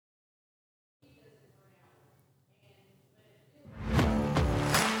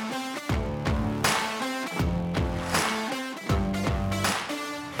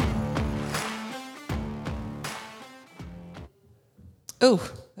Oh,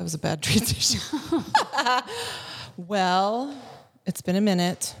 that was a bad transition. Well, it's been a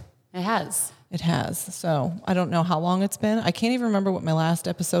minute. It has. It has. So I don't know how long it's been. I can't even remember what my last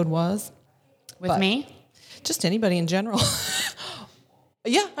episode was. With me? Just anybody in general.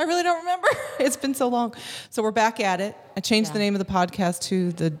 Yeah, I really don't remember. It's been so long. So we're back at it. I changed the name of the podcast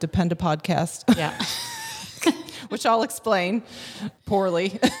to the Dependa Podcast. Yeah. Which I'll explain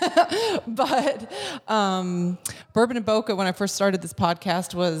poorly. But Bourbon and Boca, when I first started this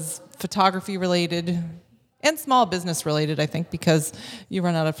podcast, was photography related and small business related, I think, because you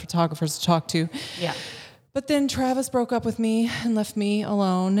run out of photographers to talk to. Yeah. But then Travis broke up with me and left me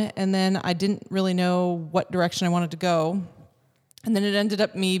alone. And then I didn't really know what direction I wanted to go. And then it ended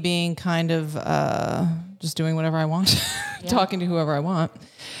up me being kind of just doing whatever I want, talking to whoever I want.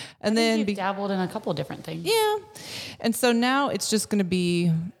 And then you've dabbled in a couple of different things. Yeah. And so now it's just going to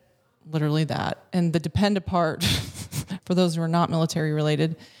be literally that. And the Dependa part, for those who are not military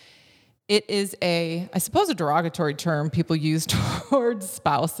related, it is I suppose a derogatory term people use towards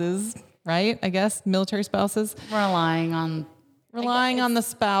spouses, right? I guess military spouses. Relying on the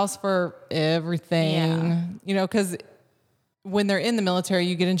spouse for everything, because when they're in the military,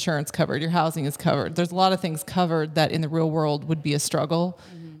 you get insurance covered, your housing is covered. There's a lot of things covered that in the real world would be a struggle.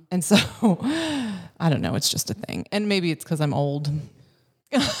 Mm-hmm. And so, I don't know, it's just a thing. And maybe it's because I'm old.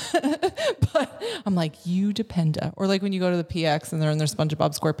 But I'm like, you Dependa. Or like when you go to the PX and they're in their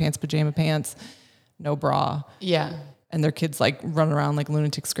SpongeBob SquarePants pajama pants, no bra. Yeah. And their kids like run around like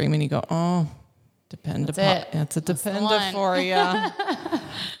lunatics screaming. You go, oh, Dependa. It's a Dependa for you.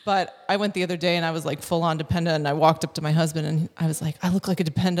 But I went the other day and I was like full on Dependa, and I walked up to my husband and I was like, I look like a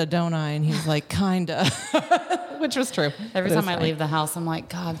Dependa, don't I? And he was like, kinda, which was true. Every time I leave the house, I'm like,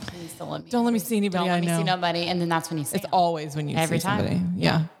 God, please don't let me. Don't let me see anybody I know. Don't let me see nobody. And then that's when you see It's always when you every see time. somebody.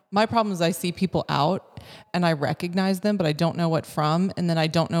 Yeah. My problem is I see people out and I recognize them, but I don't know what from. And then I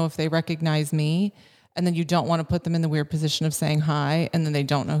don't know if they recognize me. And then you don't want to put them in the weird position of saying hi. And then they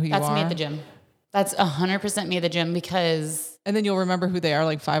don't know who you are. That's me at the gym. That's 100% me at the gym because... And then you'll remember who they are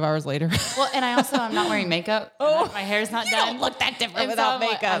like 5 hours later. Well, and I'm not wearing makeup. My hair's not done. Don't look that different And without so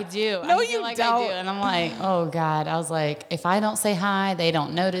makeup. I do. No, I feel you like don't. I do. And I'm like, oh God. I was like, if I don't say hi, they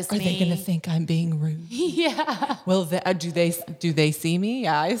don't notice me. Are they going to think I'm being rude? Yeah. Well, do they see me?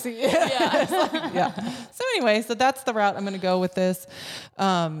 Yeah, I see. Yeah. So anyway, so that's the route I'm going to go with this.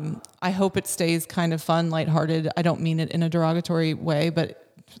 I hope it stays kind of fun, lighthearted. I don't mean it in a derogatory way,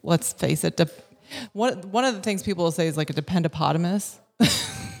 but let's face it. One of the things people will say is like a dependopotamus.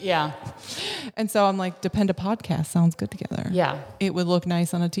 Yeah. And so I'm like, Dependa Podcast sounds good together. Yeah. It would look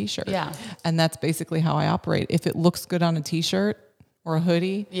nice on a t-shirt. Yeah. And that's basically how I operate. If it looks good on a t-shirt or a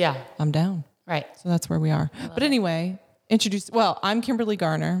hoodie, I'm down. Right. So that's where we are. But anyway, I'm Kimberly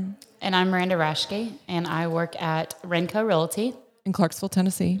Garner. And I'm Miranda Rashke, and I work at Renco Realty. In Clarksville,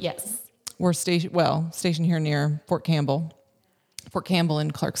 Tennessee. Yes. We're stationed here near Fort Campbell. Fort Campbell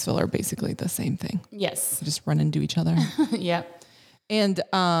and Clarksville are basically the same thing. Yes. They just run into each other. Yep. And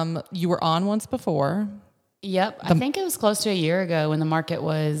you were on once before. Yep. I think it was close to a year ago when the market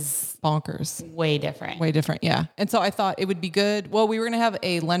was bonkers. Way different. Way different, yeah. And so I thought it would be good. Well, we were going to have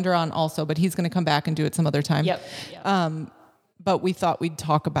a lender on also, but he's going to come back and do it some other time. Yep. But we thought we'd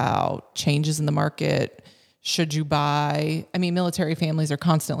talk about changes in the market. Should you buy? I mean, military families are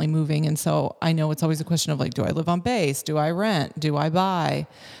constantly moving. And so I know it's always a question of like, do I live on base? Do I rent? Do I buy?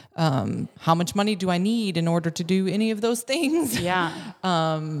 How much money do I need in order to do any of those things? Yeah.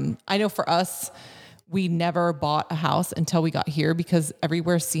 I know for us, we never bought a house until we got here because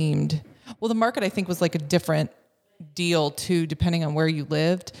everywhere seemed, well, the market I think was like a different deal too, depending on where you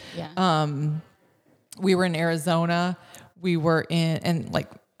lived. Yeah. We were in Arizona. We were and like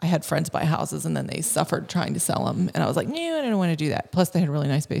I had friends buy houses and then they suffered trying to sell them. And I was like, no, I don't want to do that. Plus they had really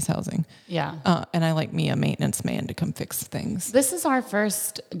nice base housing. Yeah. And I like me a maintenance man to come fix things. This is our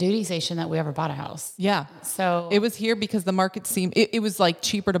first duty station that we ever bought a house. Yeah. So it was here because the market seemed, it was like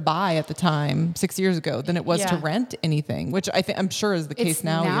cheaper to buy at the time 6 years ago than it was to rent anything, which I'm sure is the case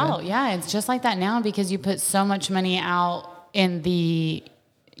now. Yeah. It's just like that now because you put so much money out in the,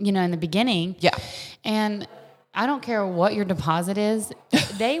 in the beginning. Yeah. And I don't care what your deposit is.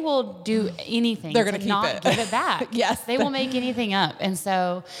 They will do anything. They're going to keep not give it back. Yes. They will make anything up. And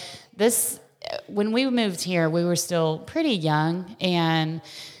so when we moved here, we were still pretty young. And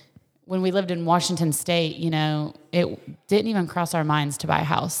when we lived in Washington State, it didn't even cross our minds to buy a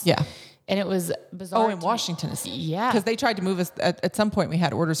house. Yeah. And it was bizarre. Oh, in Washington. Yeah. Because they tried to move us. At some point, we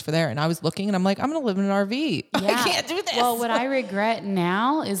had orders for there. And I was looking and I'm like, I'm going to live in an RV. Yeah. I can't do this. Well, what I regret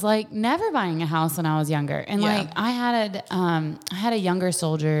now is like never buying a house when I was younger. And like I had a younger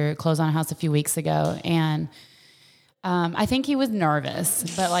soldier close on a house a few weeks ago. And I think he was nervous,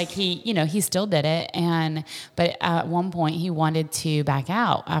 but like he still did it. But at one point he wanted to back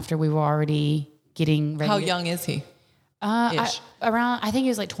out after we were already getting ready. How young is he? I think he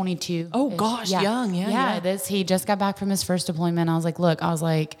was like 22. Oh gosh, young. Yeah. He just got back from his first deployment. I was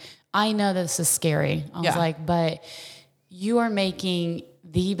like, I know this is scary. I was like, but you are making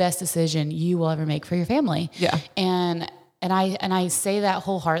the best decision you will ever make for your family. Yeah. And I say that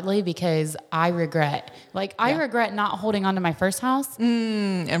wholeheartedly because I regret not holding on to my first house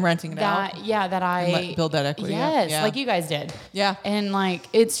and renting it out. Yeah, that I build that equity. Yes, like you guys did. Yeah. And like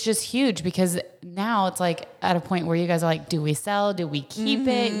it's just huge because now it's like at a point where you guys are like, do we sell? Do we keep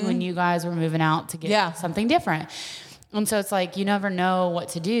it? When you guys were moving out to get something different. And so it's like you never know what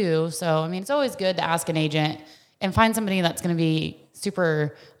to do. So I mean, it's always good to ask an agent and find somebody that's going to be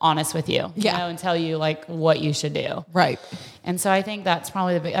super honest with you, you know, and tell you like what you should do. Right. And so I think that's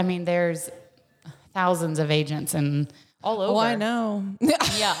probably there's thousands of agents and all over. Oh, I know.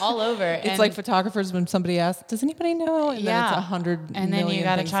 Yeah, all over. It's like photographers when somebody asks, does anybody know? And then it's 100 and then you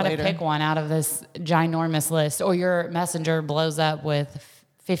got to try to pick one out of this ginormous list, or your messenger blows up with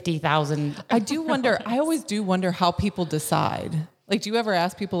 50,000. I always do wonder how people decide. Like, do you ever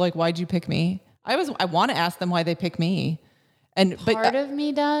ask people like, why'd you pick me? I want to ask them why they pick me. Part of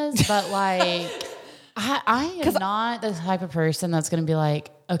me does, but like, I am not the type of person that's going to be like,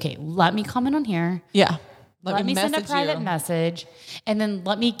 okay, let me comment on here. Yeah. Let me send a private message and then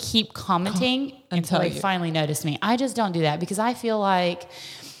let me keep commenting until they finally notice me. I just don't do that because I feel like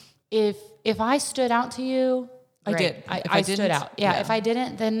if I stood out to you, great. I stood out. Yeah. If I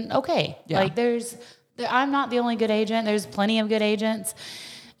didn't, then okay. Yeah. Like I'm not the only good agent. There's plenty of good agents.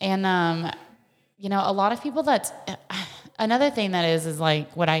 And, a lot of people another thing that is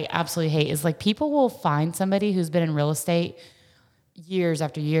like what I absolutely hate is like people will find somebody who's been in real estate years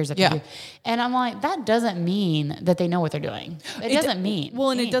after years after years. And I'm like, that doesn't mean that they know what they're doing. It doesn't mean. Well,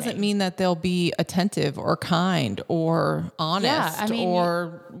 and anything. It doesn't mean that they'll be attentive or kind or honest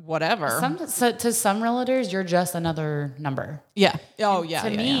or whatever. To some realtors, you're just another number. Yeah. Oh, yeah. To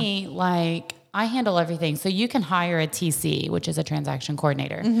me, like I handle everything. So you can hire a TC, which is a transaction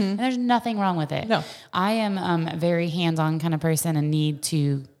coordinator, and there's nothing wrong with it. No. I am a very hands-on kind of person and need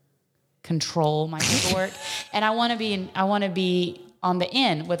to control my paperwork. And I want to be on the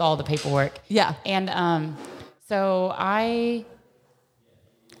end with all the paperwork. Yeah. And so I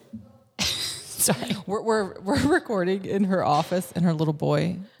sorry. We're recording in her office, and her little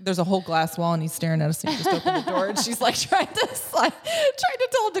boy, there's a whole glass wall, and he's staring at us, and he just opened the door, and she's like trying to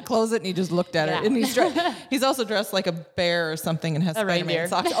tell him to close it, and he just looked at her. And he's also dressed like a bear or something and has Spider-Man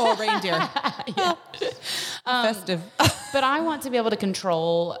socks. Oh, a reindeer. Festive. But I want to be able to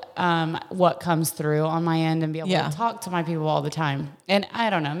control what comes through on my end and be able to talk to my people all the time. And I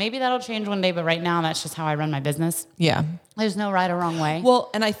don't know, maybe that'll change one day, but right now that's just how I run my business. Yeah. There's no right or wrong way. Well,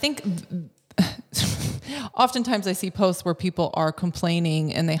 and I think oftentimes I see posts where people are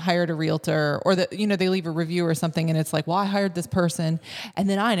complaining and they hired a realtor, or that, they leave a review or something, and it's like, well, I hired this person and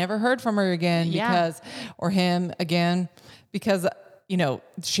then I never heard from her again or him again, because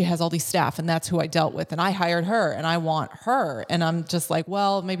she has all these staff and that's who I dealt with, and I hired her and I want her. And I'm just like,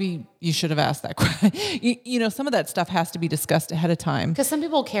 well, maybe you should have asked that question. Some of that stuff has to be discussed ahead of time. Because some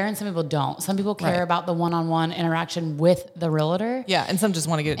people care and some people don't. Some people care about the one-on-one interaction with the realtor. Yeah. And some just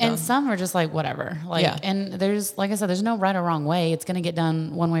want to get it done. And some are just like, whatever. And there's, like I said, there's no right or wrong way. It's going to get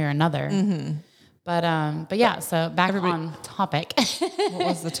done one way or another. Mm-hmm. But yeah, so back on topic. What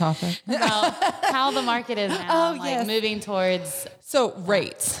was the topic? About how the market is now, moving towards. So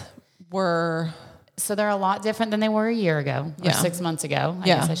rates were. So they're a lot different than they were a year ago or 6 months ago, I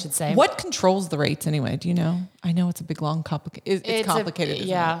guess I should say. What controls the rates anyway? Do you know? I know it's a big, long, complicated. It's complicated.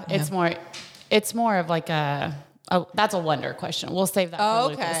 It's more of like that's a wonder question. We'll save that for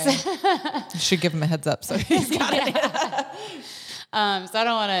Lucas. You should give him a heads up so he's got it. So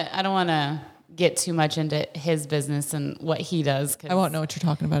I don't want to get too much into his business and what he does. I won't know what you're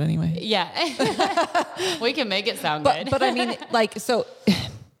talking about anyway. Yeah. We can make it sound good. But I mean, so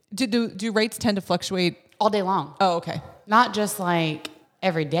do rates tend to fluctuate all day long? Oh, okay. Not just like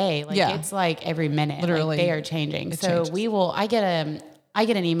every day. It's like every minute. Literally. Like they are changing. So changes. I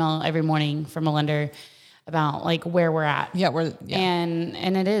get an email every morning from a lender about like where we're at. Yeah. And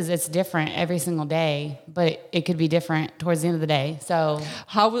it's different every single day, but it could be different towards the end of the day. So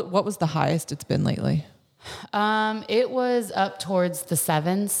what was the highest it's been lately? It was up towards the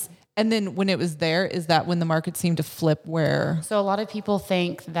 7s. And then when it was there, is that when the market seemed to flip where? So a lot of people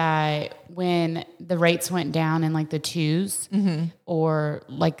think that when the rates went down in like the 2s or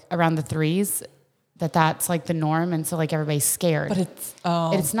like around the 3s, that's like the norm. And so like everybody's scared. But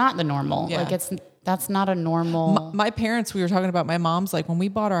it's not the normal. Yeah. Like that's not a normal. My parents, we were talking about, my mom's like, when we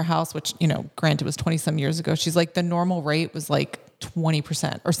bought our house, which, you know, granted was 20 some years ago, she's like, the normal rate was like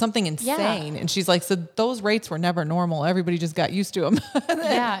 20% or something insane. And she's like, so those rates were never normal. Everybody just got used to them.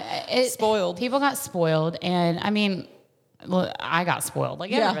 Spoiled. People got spoiled. And I mean, well, I got spoiled.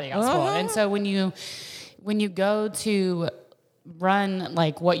 Like everybody got spoiled. And so when you go to run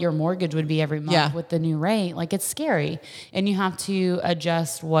like what your mortgage would be every month with the new rate, like it's scary. And you have to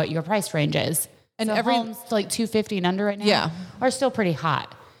adjust what your price range is. And so homes like 250 and under right now are still pretty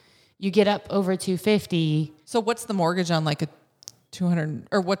hot. You get up over 250. So what's the mortgage on like a 200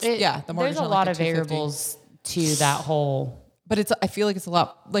 or what's the mortgage? There's a lot of variables to that whole. But I feel like it's a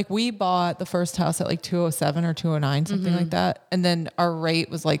lot. Like we bought the first house at like 207 or 209, something like that. And then our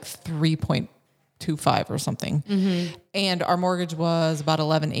rate was like 3.25 or something. And our mortgage was about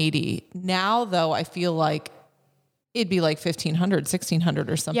 1180. Now though, I feel like it'd be like 1,500, 1,600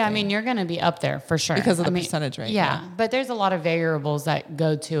 or something. Yeah, I mean, you're going to be up there for sure. Because of the percentage rate. Yeah, but there's a lot of variables that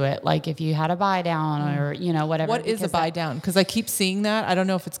go to it. Like if you had a buy down or, you know, whatever. What is a buy down? Because I keep seeing that. I don't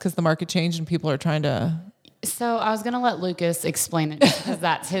know if it's because the market changed and people are trying to... So I was going to let Lucas explain it because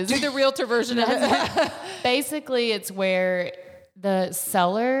that's his... Do the realtor version of it. Basically, it's where the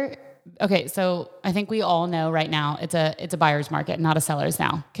seller... Okay, so I think we all know right now it's a buyer's market, not a seller's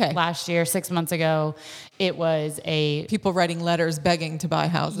now. Okay. Last year, 6 months ago, it was a... People writing letters begging to buy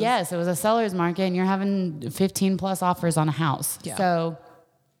houses. Yes, it was a seller's market, and you're having 15 plus offers on a house. Yeah. So,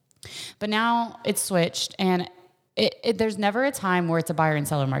 but now it's switched, and there's never a time where it's a buyer and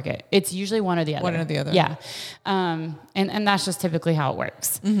seller market. It's usually one or the other. One or the other. Yeah. And that's just typically how it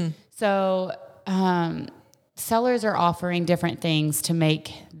works. So, sellers are offering different things to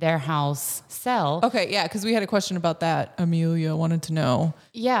make their house sell. Okay, yeah, because we had a question about that. Amelia wanted to know.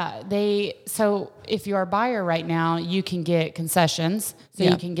 Yeah, so if you're a buyer right now, you can get concessions. So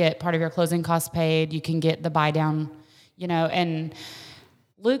you can get part of your closing costs paid. You can get the buy down, you know, and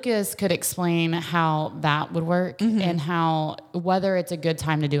Lucas could explain how that would work and whether it's a good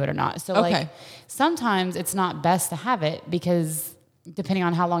time to do it or not. So like sometimes it's not best to have it because depending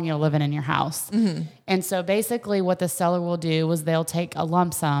on how long you're living in your house. And so basically what the seller will do is they'll take a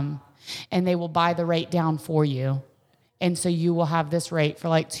lump sum and they will buy the rate down for you. And so you will have this rate for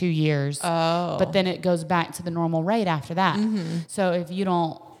like 2 years, but then it goes back to the normal rate after that. So if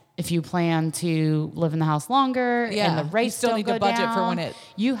you plan to live in the house longer and the rates still need to budget down, for when it,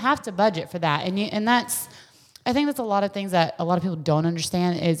 you have to budget for that. And that's, I think that's a lot of things that a lot of people don't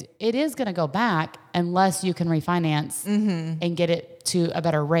understand is it is going to go back unless you can refinance and get it to a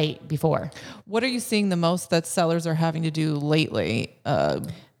better rate before. What are you seeing the most that sellers are having to do lately?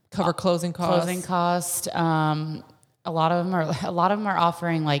 Cover closing costs? Closing cost. A lot of them are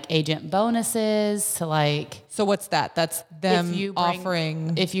offering like agent bonuses to like. So what's that? That's them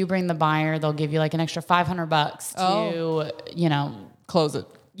offering. If you bring the buyer, they'll give you like an extra $500 to, you know, close it.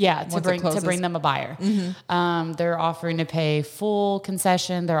 Yeah, to bring them a buyer. They're offering to pay full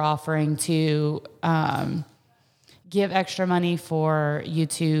concession. They're offering to give extra money for you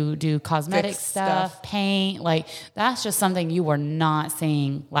to do cosmetic stuff, paint. Like that's just something you were not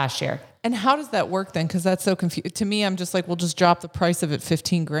seeing last year. And how does that work then? Because that's so confusing. To me, I'm just like, we'll just drop the price of it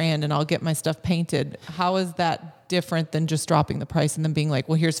 $15,000 and I'll get my stuff painted. How is that different than just dropping the price and then being like,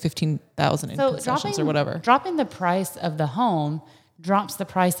 well, here's $15,000 in concessions or whatever? Dropping the price of the home drops the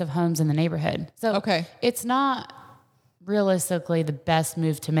price of homes in the neighborhood. So it's not realistically the best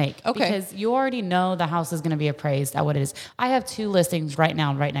move to make because you already know the house is going to be appraised at what it is. I have 2 listings right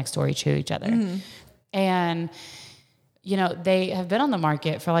now, right next door to each other. And, you know, they have been on the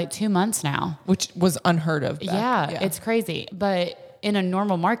market for like 2 months now. Which was unheard of. Yeah, it's crazy. But in a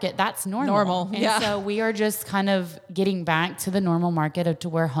normal market, that's normal. And so we are just kind of getting back to the normal market to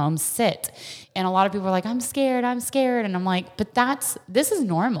where homes sit. And a lot of people are like, I'm scared. And I'm like, but this is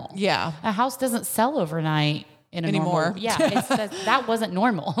normal. Yeah. A house doesn't sell overnight anymore. That wasn't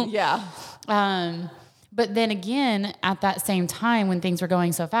normal. But then again, at that same time, when things were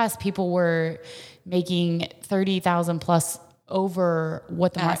going so fast, people were making 30,000 plus over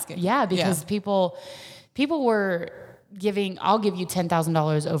what the market. Yeah, because people were giving, I'll give you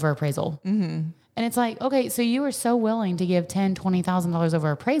 $10,000 over appraisal. And it's like, okay, so you were so willing to give $10,000, $20,000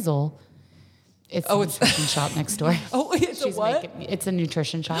 over appraisal. It's a nutrition shop next door. It's a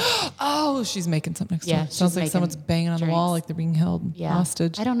nutrition shop. Oh, she's making something next door. Sounds like someone's banging on the wall, like they're being held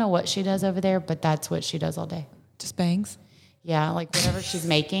hostage. I don't know what she does over there, but that's what she does all day. Just bangs? Yeah, like whatever she's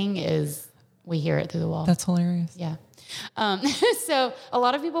making we hear it through the wall. That's hilarious. Yeah. So a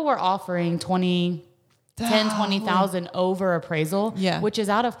lot of people were offering 10 $10,000-$20,000 over appraisal, which is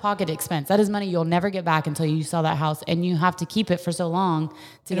out of pocket expense. That is money you'll never get back until you sell that house, and you have to keep it for so long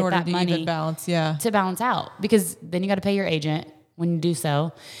to get that money even balance, to balance out, because then you got to pay your agent when you do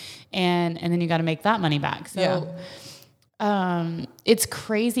so, and then you got to make that money back. So it's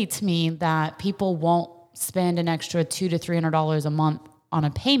crazy to me that people won't spend an extra $200 to $300 a month on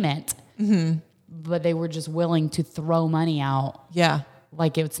a payment, but they were just willing to throw money out. Yeah.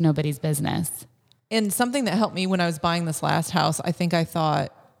 Like it's nobody's business. And something that helped me when I was buying this last house, I think I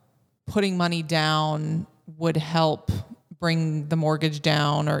thought putting money down would help bring the mortgage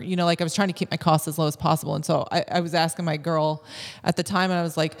down, or, you know, like I was trying to keep my costs as low as possible. And so I was asking my girl at the time, and I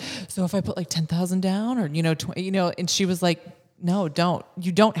was like, so if I put like 10,000 down, or, you know, 20, you know, and she was like, no, don't.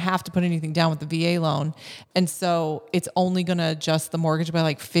 You don't have to put anything down with the VA loan. And so it's only going to adjust the mortgage by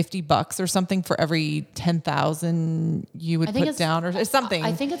like $50 or something for every 10,000 you would put down, or something.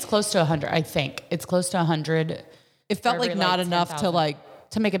 I think it's close to 100. I think it's close to 100. It felt like not enough 10,000. To like,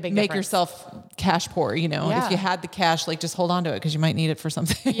 to make a big make difference. Yourself cash poor, you know. If you had the cash, like just hold on to it because you might need it for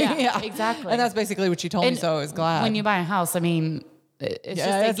something. Yeah, exactly. And that's basically what she told me. So I was glad. When you buy a house, I mean, it's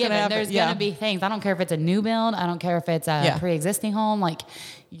just a given. There's going to be things. I don't care if it's a new build. I don't care if it's a pre-existing home. Like,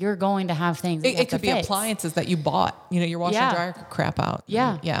 you're going to have things. It could be appliances that you bought. You know, your washer and dryer could crap out.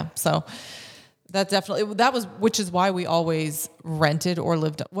 Yeah. Yeah. So that definitely, which is why we always rented or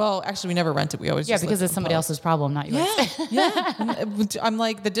lived. Well, actually, we never rented. We always just because it's somebody else's problem, not yours. Yeah. I'm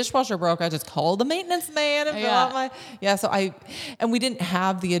like, the dishwasher broke. I just called the maintenance man and fill out so and we didn't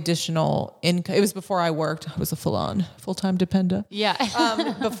have the additional income. It was before I worked. I was a full-time dependent. Yeah.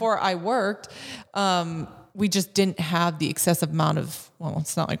 Before I worked, we just didn't have the excessive amount of, well,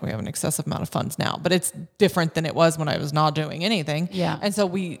 it's not like we have an excessive amount of funds now, but it's different than it was when I was not doing anything. Yeah. And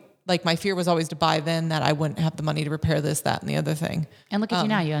so like my fear was always to buy then that I wouldn't have the money to repair this, that, and the other thing. And look at you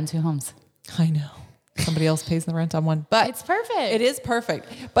now, you own 2 homes. I know. Somebody else pays the rent on one, but it's perfect. It is perfect.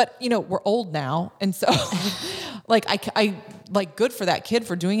 But you know, we're old now. And so like I like good for that kid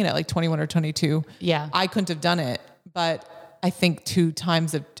for doing it at like 21 or 22. Yeah. I couldn't have done it, but I think 2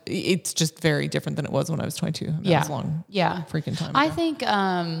 times it's just very different than it was when I was 22. That was long. Yeah. Freaking time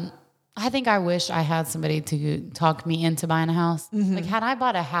ago. I think I wish I had somebody to talk me into buying a house. Mm-hmm. Like, had I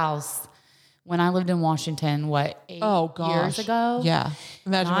bought a house when I lived in Washington, 8 years ago? Yeah.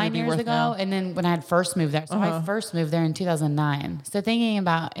 Imagine 9 years ago. Now. And then when I had first moved there. So I first moved there in 2009. So thinking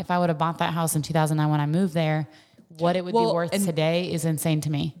about if I would have bought that house in 2009 when I moved there, what it would be worth today is insane to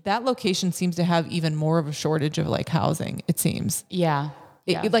me. That location seems to have even more of a shortage of like housing, it seems. Yeah.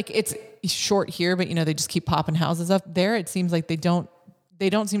 It's short here, but you know, they just keep popping houses up there. It seems like they don't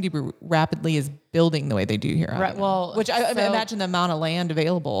seem to be rapidly as building the way they do here. Right. Well, which I imagine the amount of land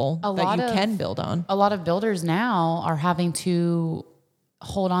available that you can build on. A lot of builders now are having to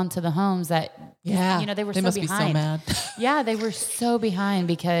hold on to the homes that, you know, they were so behind. They must be so mad. Yeah, they were so behind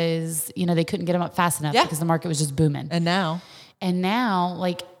because, you know, they couldn't get them up fast enough because the market was just booming. And now,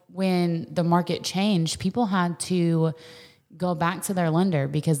 like when the market changed, people had to go back to their lender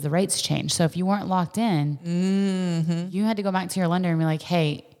because the rates changed. So if you weren't locked in, you had to go back to your lender and be like,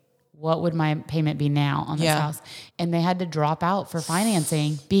 hey, what would my payment be now on this house? And they had to drop out for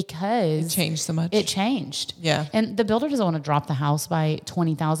financing because it changed so much. It changed. Yeah. And the builder doesn't want to drop the house by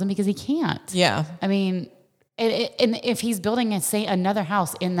 $20,000 because he can't. Yeah. I mean, and if he's building another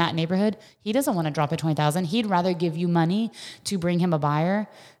house in that neighborhood, he doesn't want to drop it $20,000. He'd rather give you money to bring him a buyer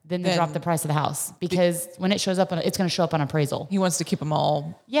than to drop the price of the house, because when it shows up, it's going to show up on appraisal. He wants to keep them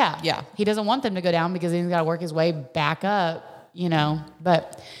all. Yeah. He doesn't want them to go down because he's got to work his way back up, you know.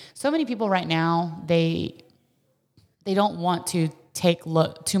 But so many people right now, they don't want to take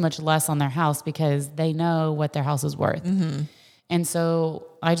too much less on their house because they know what their house is worth. Mm-hmm. And so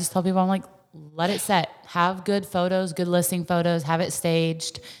I just tell people, I'm like, let it set. Have good photos, good listing photos. Have it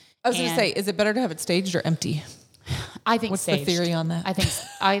staged. I was going to say, is it better to have it staged or empty? I think what's staged. The theory on that?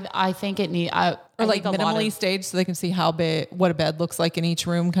 I think it needs or like minimally staged so they can see how big, what a bed looks like in each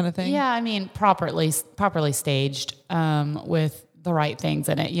room, kind of thing. Yeah, I mean properly staged with the right things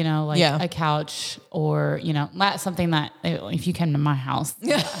in it. You know, like a couch or something that if you came to my house,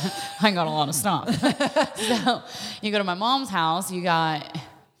 I ain't got a lot of stuff. So you go to my mom's house, you got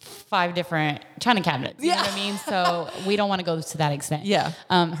 5 different china cabinets. You know what I mean? So we don't want to go to that extent. Yeah.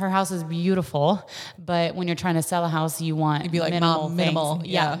 Her house is beautiful, but when you're trying to sell a house, you want you'd be like minimal.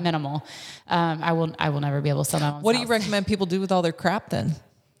 Yeah, minimal. I will never be able to sell that. What do you recommend people do with all their crap then?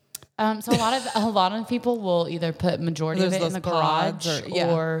 So a lot of people will either put majority of it in the garage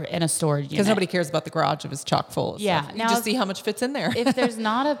or in a storage unit. Because nobody cares about the garage if it's chock full of stuff. You just see how much fits in there. If there's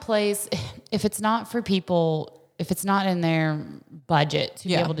not a place, if it's not for people, if it's not in their budget to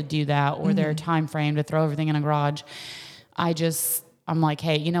be able to do that or their time frame to throw everything in a garage, I'm like,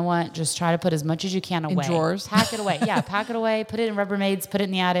 hey, you know what? Just try to put as much as you can away. In drawers? Pack it away. Yeah, pack it away. Put it in Rubbermaids. Put it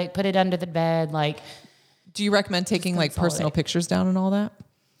in the attic. Put it under the bed. Like, do you recommend taking like personal pictures down and all that?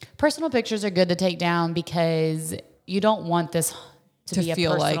 Personal pictures are good to take down because you don't want this to be a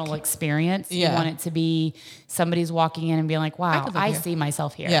personal experience. You want it to be somebody's walking in and being like, wow, I see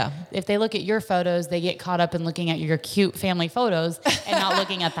myself here. Yeah. If they look at your photos, they get caught up in looking at your cute family photos and not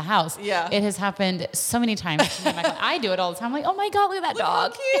looking at the house. Yeah. It has happened so many times to me. I do it all the time. I'm like, oh my God, look at that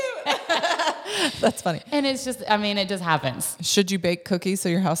dog. How cute. That's funny. And it's just, I mean, it just happens. Should you bake cookies so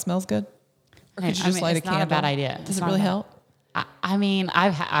your house smells good? Or could you just light a candle? It's not a bad idea. Does it really help? I mean, I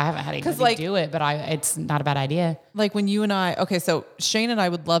haven't had anybody do it, but it's not a bad idea. Like when you and I, so Shane and I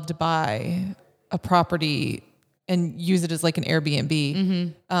would love to buy a property and use it as like an Airbnb.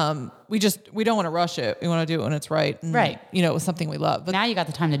 We don't want to rush it. We want to do it when it's right. And, right. You know, it was something we love. But now you got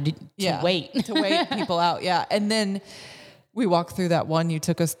the time to wait. To wait people out. Yeah. And then we walked through that one you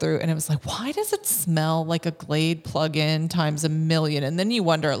took us through and it was like, why does it smell like a Glade plug-in times 1,000,000? And then you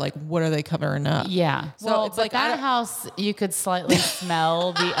wonder, like, what are they covering up? Yeah. So it's like that house, you could slightly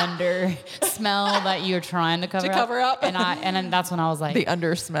smell the under smell that you're trying to cover up. And then that's when I was like, the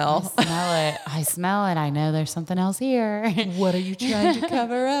under smell. I smell it. I know there's something else here. What are you trying to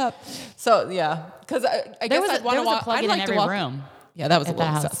cover up? So yeah, because I guess I'd want to walk. I'd like in every room. Yeah, that was a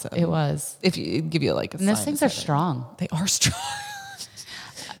little excessive. It was. If you give you like a and those things are strong. They are strong.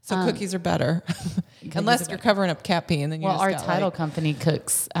 So cookies are better. Unless you're covering up cat pee and then you our title company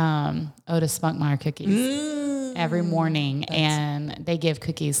cooks Otis Spunkmeyer cookies every morning and they give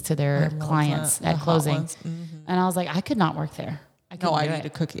cookies to their clients at closing. And I was like, I could not work there. I need a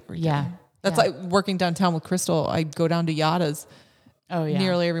cookie every day. Yeah. That's like working downtown with Crystal. I go down to Yada's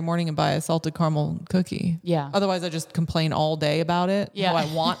nearly every morning and buy a salted caramel cookie. Yeah. Otherwise, I just complain all day about it. Yeah. I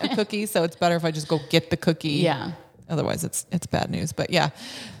want a cookie, so it's better if I just go get the cookie. Yeah. Otherwise, it's bad news. But yeah,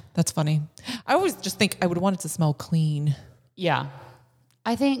 that's funny. I always just think I would want it to smell clean. Yeah.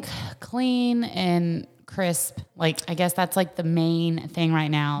 I think clean and crisp. Like, I guess that's like the main thing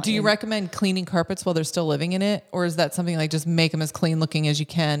right now. Do you recommend cleaning carpets while they're still living in it? Or is that something like just make them as clean looking as you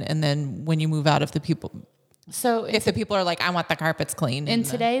can? And then when you move out, if the people are like, I want the carpets clean. In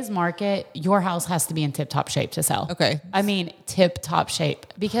today's market, your house has to be in tip-top shape to sell. Okay. I mean, tip-top shape.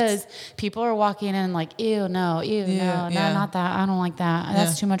 Because people are walking in like, no, not that. I don't like that.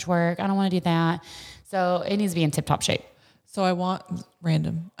 That's too much work. I don't want to do that. So it needs to be in tip-top shape. So I want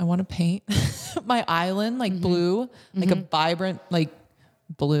to paint my island like blue, like a vibrant like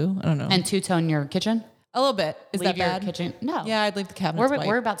blue. I don't know. And two-tone your kitchen? A little bit. Is that bad? Kitchen? No. Yeah, I'd leave the cabinets white.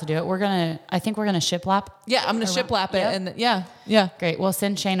 We're about to do it. I think we're gonna shiplap. Yeah, I'm gonna shiplap it, and yeah. Great. We'll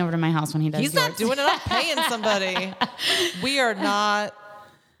send Shane over to my house when he does. He's not doing it. I'm paying somebody. We are not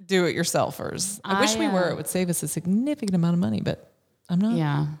do-it-yourselfers. I wish we were. It would save us a significant amount of money, but I'm not.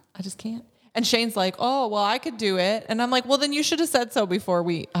 Yeah. I just can't. And Shane's like, oh, well, I could do it. And I'm like, well, then you should have said so before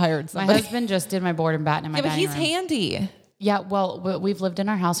we hired somebody. My husband just did my board and batten in my dining room. But he's handy. Yeah, well, we've lived in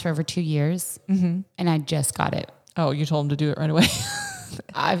our house for over 2 years, and I just got it. Oh, you told him to do it right away?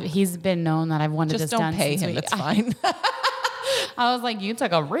 He's been known that I've wanted this done. Just don't pay him. It's fine. I was like, you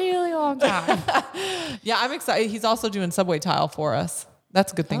took a really long time. Yeah, I'm excited. He's also doing subway tile for us.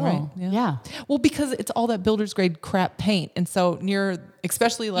 That's a good thing, right? Yeah. Well, because it's all that builder's grade crap paint. And so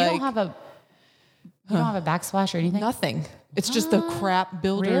especially like... You don't have a backsplash or anything? Nothing. It's just the crap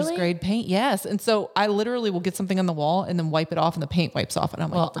builder's grade paint. Yes. And so I literally will get something on the wall and then wipe it off and the paint wipes off. And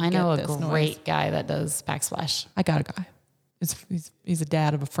I'm like, I know a great guy that does backsplash. I got a guy. He's a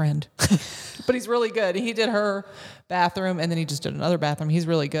dad of a friend, but he's really good. He did her bathroom and then he just did another bathroom. He's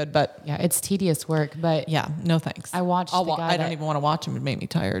really good, but yeah, it's tedious work, but yeah, no thanks. I watched the guy I don't even want to watch him. It'd make me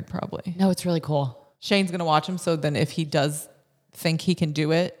tired probably. No, it's really cool. Shane's going to watch him. So then if he does think he can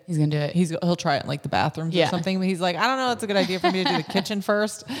do it, he's gonna do it. He'll try it in like the bathrooms or something. But he's like, I don't know. It's a good idea for me to do the kitchen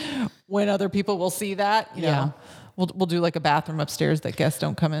first when other people will see that. You know, we'll do like a bathroom upstairs that guests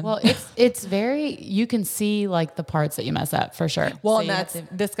don't come in. Well, it's very, you can see like the parts that you mess up for sure. Well, so and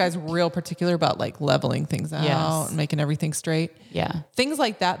this guy's real particular about like leveling things out and making everything straight. Yeah. Things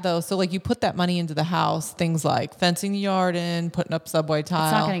like that though. So like you put that money into the house, things like fencing the yard in, putting up subway tile.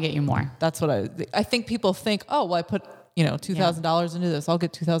 It's not going to get you more. That's what I think people think, oh, well, I put $2,000 into this, I'll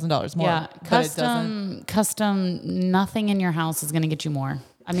get $2,000 more. Yeah, custom. Nothing in your house is going to get you more.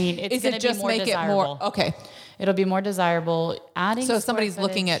 I mean, it's going to be more desirable. Okay, it'll be more desirable. Adding. So if somebody's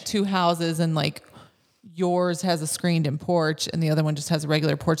looking at two houses and like yours has a screened-in porch and the other one just has a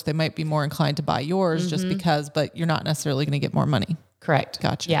regular porch, they might be more inclined to buy yours just because. But you're not necessarily going to get more money. Correct.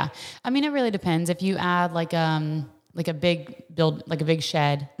 Gotcha. Yeah. I mean, it really depends. If you add like a big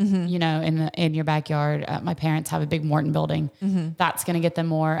shed, you know, in your backyard. My parents have a big Morton building. That's going to get them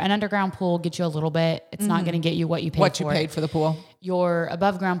more. An underground pool gets you a little bit. It's not going to get you what you paid for the pool. Your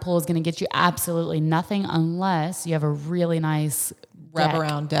above ground pool is going to get you absolutely nothing unless you have a really nice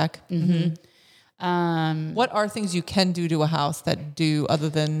wraparound deck. What are things you can do to a house that do other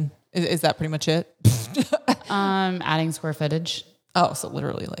than, is that pretty much it? Adding square footage. Oh, so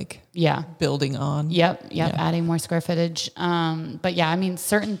literally like Yeah. building on. Yep. Adding more square footage. But yeah, I mean,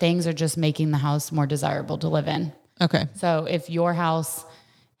 certain things are just making the house more desirable to live in. Okay. So if your house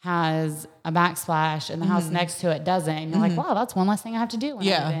has a backsplash and the house next to it doesn't, and you're like, wow, that's one less thing I have to do when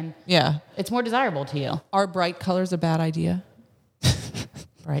I live in. Yeah. It's more desirable to you. Are bright colors a bad idea?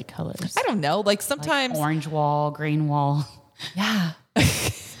 Bright colors. I don't know. Like sometimes. Like orange wall, green wall. Yeah.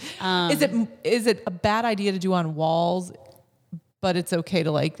 Is it a bad idea to do on walls, but it's okay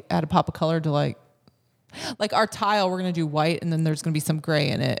to like add a pop of color to like our tile, we're going to do white and then there's going to be some gray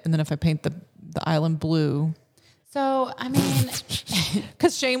in it. And then if I paint the island blue. So, I mean,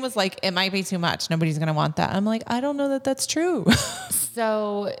 because Shane was like, it might be too much. Nobody's going to want that. I'm like, I don't know that that's true.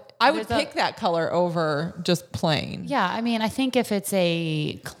 So I would pick that color over just plain. Yeah. I mean, I think if it's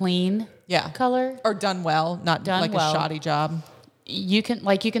a clean color or done well, not done like a shoddy job. You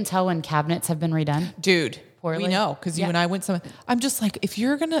can tell when cabinets have been redone. Dude, poorly. We know. Cause you and I went somewhere. I'm just like, if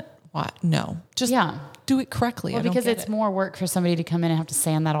you're going to, what? No, just do it correctly. Well, because it's more work for somebody to come in and have to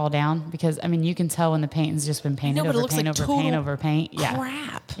sand that all down. Because I mean, you can tell when the paint has just been painted over paint over paint over paint. Yeah.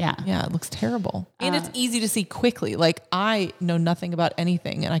 Crap. Yeah. Yeah. It looks terrible. And it's easy to see quickly. Like I know nothing about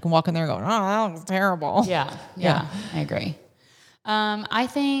anything and I can walk in there and go, oh, that looks terrible. Yeah. I agree. I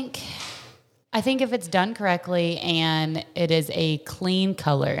think if it's done correctly and it is a clean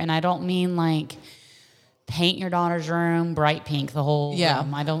color, and I don't mean like paint your daughter's room bright pink the whole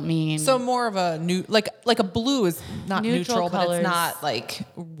room. I don't mean so more of a new like a blue is not neutral colors. but it's not like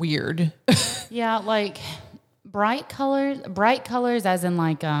weird. Yeah, like bright colors as in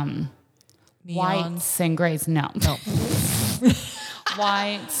like whites and grays. No.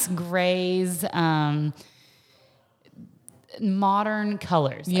 Whites, grays, modern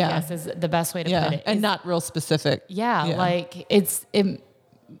colors, I guess is the best way to put it. And not real specific. Yeah, like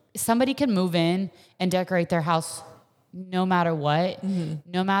somebody can move in and decorate their house no matter what,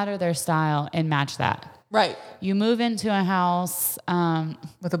 no matter their style, and match that. Right. You move into a house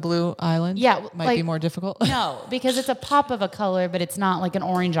with a blue island. Yeah, might be more difficult. No, because it's a pop of a color, but it's not like an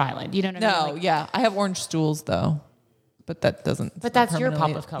orange island. You know what I mean? Like, yeah. I have orange stools though, but that doesn't. But that's your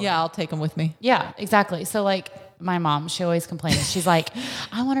pop of color. Yeah, I'll take them with me. Yeah, exactly. So like my mom, she always complains. She's like,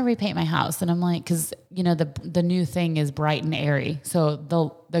 I want to repaint my house. And I'm like, because, you know, the new thing is bright and airy. So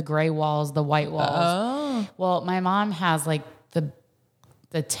the gray walls, the white walls. Oh. Well, my mom has like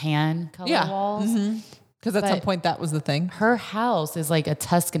the tan color walls. Because at some point that was the thing. Her house is like a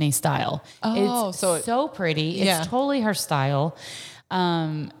Tuscany style. Oh, it's so pretty. It's totally her style.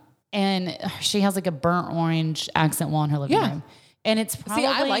 And she has like a burnt orange accent wall in her living room. And it's probably... See,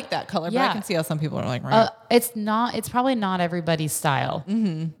 I like that color, but I can see how some people are like, right. It's probably not everybody's style,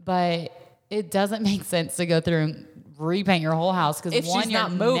 but it doesn't make sense to go through and repaint your whole house because one, you're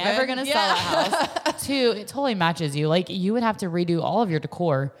never going to sell that house. Two, it totally matches you. Like you would have to redo all of your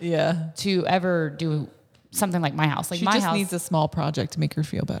decor to ever do something like my house. Like she my just house needs a small project to make her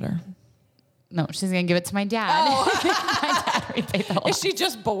feel better. No, she's going to give it to my dad. Oh. My dad repaint the whole Is she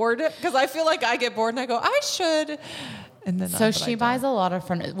just bored? Because I feel like I get bored and I go, I should... And then so she buys a lot of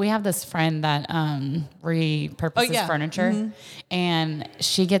furniture. We have this friend that repurposes furniture, and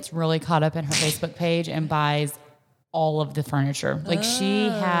she gets really caught up in her Facebook page and buys all of the furniture. Like she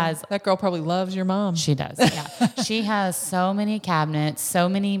has... That girl probably loves your mom. She does, yeah. She has so many cabinets, so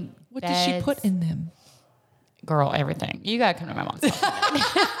many What beds. does she put in them? Girl, everything. You got to come to my mom's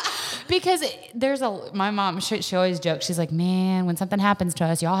house. Because my mom, she always jokes. She's like, man, when something happens to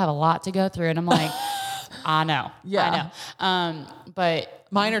us, y'all have a lot to go through. And I'm like... I know. But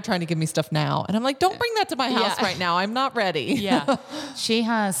mine are trying to give me stuff now. And I'm like, don't bring that to my house right now. I'm not ready. Yeah. She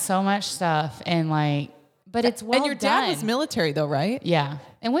has so much stuff and but it's well done. And your dad was military though, right? Yeah.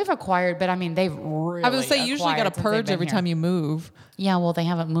 And we've acquired, but I mean, they've really I would say usually got to purge every time you move. Yeah. Well, they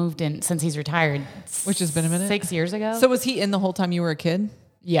haven't moved in since he's retired. Which has been a minute. 6 years ago. So was he in the whole time you were a kid?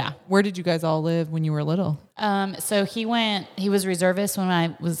 Yeah. Where did you guys all live when you were little? So he was reservist when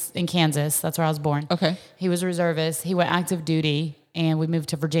I was in Kansas. That's where I was born. Okay. He was reservist. He went active duty and we moved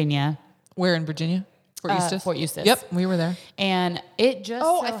to Virginia. Where in Virginia? Fort Eustis? Fort Eustis. Yep. We were there. And it just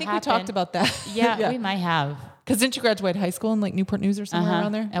I think we talked about that. Yeah, we might have. Because didn't you graduate high school in like Newport News or somewhere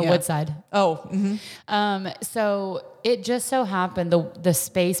around there? At Woodside. Oh. So it just so happened the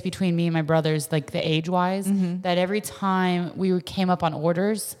space between me and my brothers, like the age wise, that every time we came up on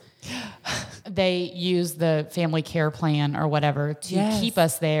orders, they used the family care plan or whatever to keep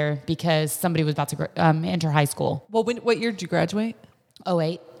us there because somebody was about to enter high school. Well, what year did you graduate?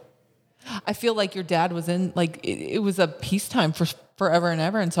 08. I feel like your dad was in, like, it was a peacetime for forever and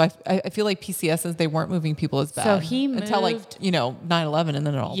ever. And so I feel like PCSs, they weren't moving people as bad. So he moved. Until like, 9/11 and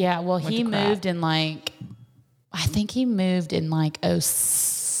then it all. Yeah, well, went he to crap. moved in like, I think he moved in like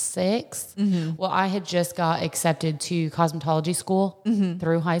 06. Well, I had just got accepted to cosmetology school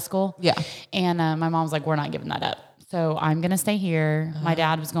through high school. Yeah. And my mom was like, we're not giving that up. So I'm going to stay here. My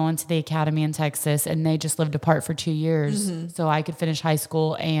dad was going to the academy in Texas and they just lived apart for 2 years. So I could finish high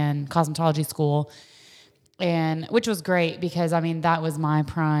school and cosmetology school. And which was great because I mean, that was my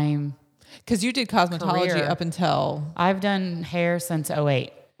prime. Because you did cosmetology Career. up until. I've done hair since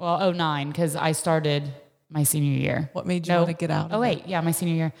 08. Well, 09 because I started my senior year. What made you want to get out of it? 08, yeah, my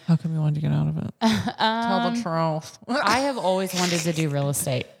senior year. How come you wanted to get out of it? Tell the truth. I have always wanted to do real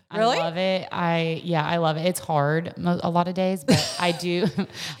estate. Really? I love it. I love it. It's hard a lot of days, but I do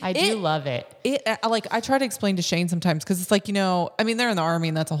love it. I try to explain to Shane sometimes because it's like, I mean, they're in the Army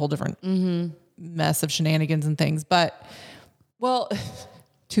and that's a whole different mess of shenanigans and things. But, well,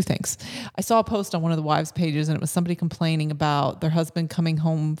 two things. I saw a post on one of the wives' pages and it was somebody complaining about their husband coming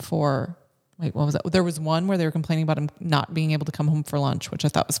home for, wait, what was that? There was one where they were complaining about him not being able to come home for lunch, which I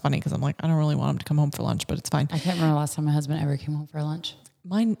thought was funny because I'm like, I don't really want him to come home for lunch, but it's fine. I can't remember the last time my husband ever came home for lunch.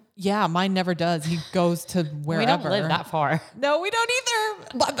 Mine never does. He goes to wherever. We don't live that far. No, we don't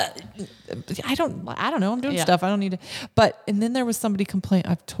either. But I don't know. I'm doing stuff. I don't need to. But, and then there was somebody complaining.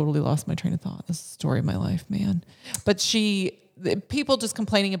 I've totally lost my train of thought. This is the story of my life, man. But people just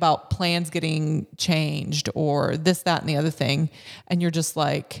complaining about plans getting changed or this, that, and the other thing. And you're just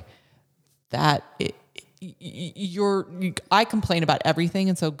like, I complain about everything.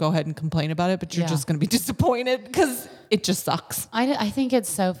 And so go ahead and complain about it, but you're just going to be disappointed because it just sucks. I think it's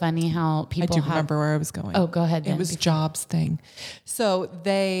so funny how people remember where I was going. Oh, go ahead. It was jobs thing. So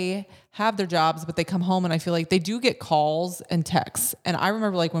they have their jobs, but they come home and I feel like they do get calls and texts. And I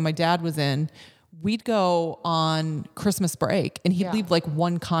remember like when my dad was in, we'd go on Christmas break and he'd leave like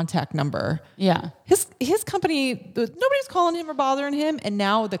one contact number. Yeah. His company, nobody's calling him or bothering him. And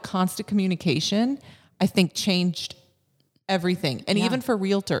now the constant communication, I think, changed everything. And even for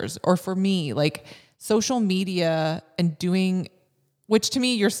realtors or for me, like social media and doing, which to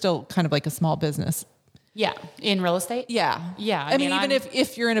me, you're still kind of like a small business. Yeah. In real estate? Yeah. Yeah. I mean, even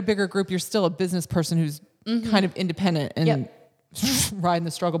if you're in a bigger group, you're still a business person who's kind of independent and riding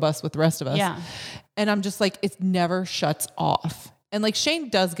the struggle bus with the rest of us. Yeah. And I'm just like, it never shuts off. And like Shane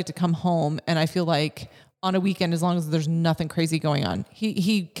does get to come home and I feel like on a weekend, as long as there's nothing crazy going on,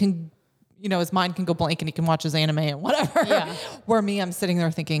 he can, his mind can go blank and he can watch his anime and whatever. Yeah. Where me, I'm sitting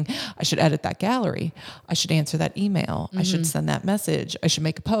there thinking, I should edit that gallery. I should answer that email. I should send that message. I should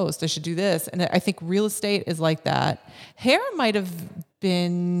make a post. I should do this. And I think real estate is like that. Hair might have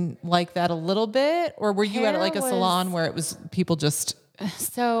been like that a little bit, or were you at like a salon where it was people just...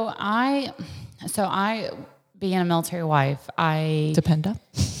 So I being a military wife, Dependa?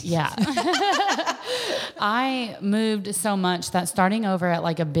 Yeah. I moved so much that starting over at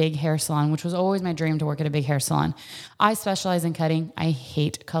like a big hair salon, which was always my dream to work at a big hair salon. I specialize in cutting. I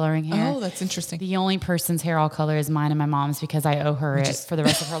hate coloring hair. Oh, that's interesting. The only person's hair I'll color is mine and my mom's because I owe her it for the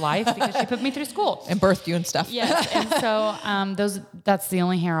rest of her life because she put me through school. And birthed you and stuff. Yes. And so that's the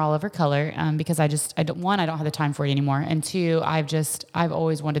only hair I'll ever color because I don't have the time for it anymore. And two, I've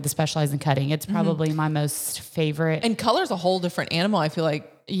always wanted to specialize in cutting. It's probably my most favorite. And color's a whole different animal, I feel like.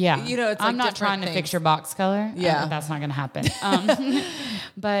 Yeah. It's like I'm not trying to fix your box color. Yeah. That's not going to happen.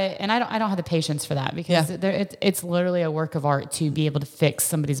 And I don't have the patience for that because it's literally a work of art to be able to fix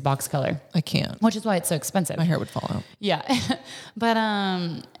somebody's box color. I can't. Which is why it's so expensive. My hair would fall out. Yeah. But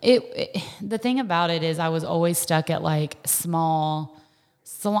the thing about it is I was always stuck at like small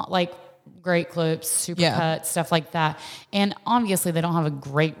salon, like great clips, super cuts, stuff like that. And obviously they don't have a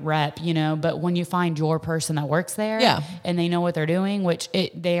great rep, but when you find your person that works there and they know what they're doing, which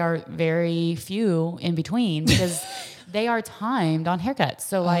they are very few in between because they are timed on haircuts.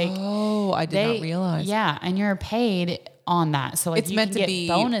 So like, I did not realize. Yeah. And you're paid on that. So like it's meant to be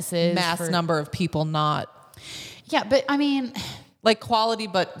bonuses, number of people, not. Yeah. But I mean, like quality,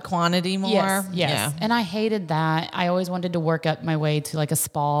 but quantity more. Yes. Yeah. And I hated that. I always wanted to work up my way to like a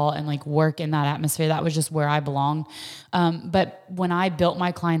spa and like work in that atmosphere. That was just where I belonged. But when I built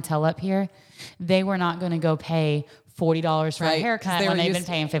my clientele up here, they were not going to go pay $40 for a Right, 'cause haircut they when were they've been used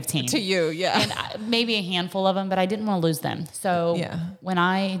paying $15. To you, yeah. And maybe a handful of them, but I didn't want to lose them. So Yeah. when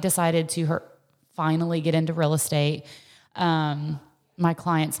I decided to finally get into real estate, my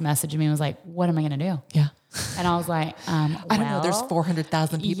clients messaged me and was like, what am I going to do? Yeah. And I was like, I don't know. There's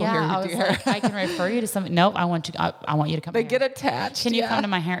 400,000 people here I who was do hair. like, I can refer you to something. Nope, I want you to come. They here. get attached. Can you yeah. come to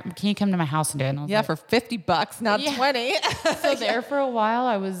my hair? Can you come to my house and do it? And I was Yeah, like, for $50, not Yeah. 20. so there for a while,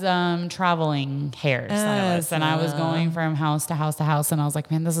 I was traveling hair stylist, and I was going from house to house to house, and I was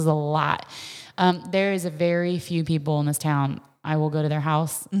like, man, this is a lot. There is a very few people in this town. I will go to their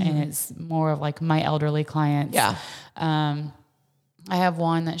house, and it's more of like my elderly clients. Yeah. I have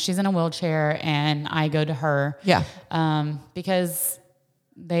one that she's in a wheelchair, and I go to her. Yeah. Because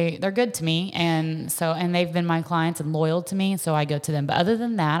they're good to me, and they've been my clients and loyal to me, so I go to them. But other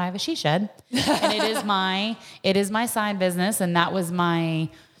than that, I have a she shed, and it is my side business, and that was my.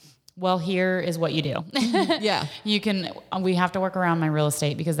 Well, here is what you do. Yeah. We have to work around my real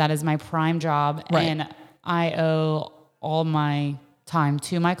estate because that is my prime job, Right. and I owe all my time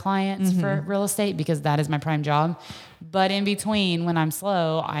to my clients for real estate because that is my prime job. But in between, when I'm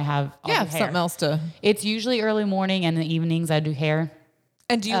slow, I'll do hair. Something else to. It's usually early morning, and in the evenings I do hair.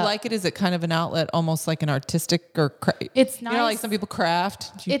 And do you like it? Is it kind of an outlet, almost like an artistic or? It's You know, like nice. some people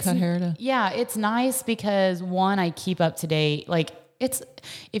craft. Do you cut hair to? Yeah, it's nice because one, I keep up to date. Like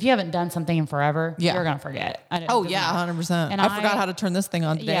if you haven't done something in forever, Yeah. you're gonna forget. Oh yeah, 100%. And I forgot how to turn this thing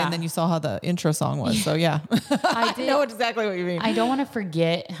on today, Yeah. and then you saw how the intro song was. So yeah, I did. know exactly what you mean. I don't want to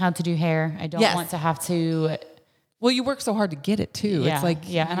forget how to do hair. I don't Yes. want to have to. Well, you work so hard to get it too. Yeah, It's like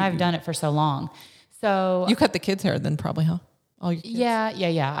and I've done it for so long. So you cut the kids' hair then probably, huh? All your kids.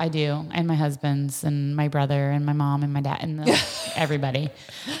 yeah, I do. And my husband's and my brother and my mom and my dad and everybody.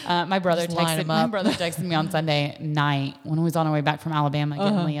 My brother Just line 'em up. texted me on Sunday night when we was on our way back from Alabama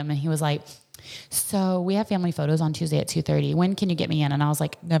getting Liam, and he was like, so we have family photos on Tuesday at 2:30. When can you get me in? And I was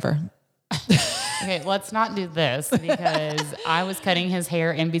like, Never. okay, let's not do this because I was cutting his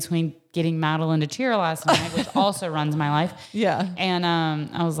hair in between getting Madeline to cheer last night, which also runs my life. Yeah. And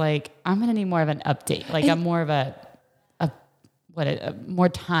I was like, I'm going to need more of an update. Like I'm more of more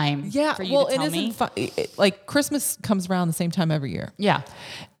time Yeah. for you Well, to tell it me. isn't fun. Like Christmas comes around the same time every year. Yeah.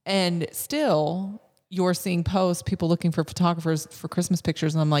 And still, you're seeing posts, people looking for photographers for Christmas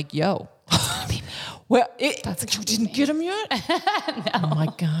pictures, and I'm like, yo. Well, you didn't get them yet? No. Oh my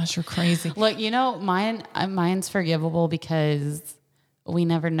gosh, you're crazy. Look, mine's forgivable because we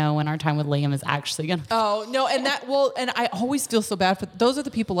never know when our time with Liam is actually going to. Oh, no. And I always feel so bad for those are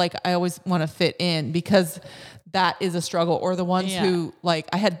the people like I always want to fit in because that is a struggle, or the ones who like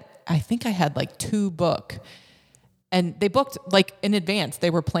I think I had like 2 book and they booked like in advance. They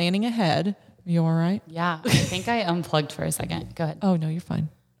were planning ahead. You all right? Yeah. I think I unplugged for a second. Go ahead. Oh, no, you're fine.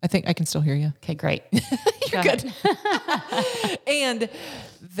 I think I can still hear you. Okay, great. You're good. And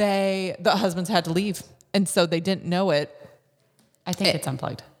the husbands had to leave. And so they didn't know it. I think it's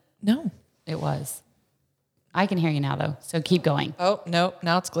unplugged. No. It was. I can hear you now, though. So keep going. Oh, no.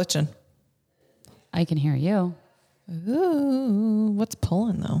 Now it's glitching. I can hear you. Ooh, what's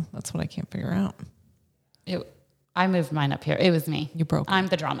pulling though? That's what I can't figure out. I moved mine up here. It was me. You broke it. I'm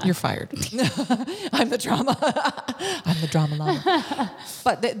the drama. You're fired. I'm the drama. I'm the drama llama.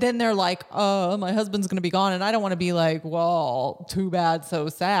 But then they're like, oh, my husband's going to be gone. And I don't want to be like, well, too bad, so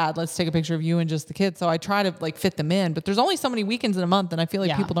sad. Let's take a picture of you and just the kids. So I try to like fit them in. But there's only so many weekends in a month. And I feel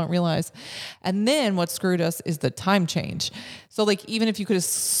like people don't realize. And then what screwed us is the time change. So like even if you could have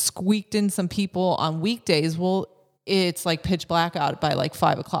squeaked in some people on weekdays, well, it's like pitch black out by like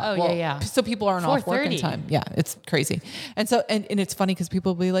 5 o'clock. Oh, well, yeah. So people aren't off working 4:30. time. Yeah, it's crazy. And so, and it's funny because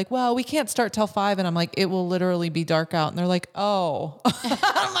people will be like, well, we can't start till 5. And I'm like, it will literally be dark out. And they're like, oh.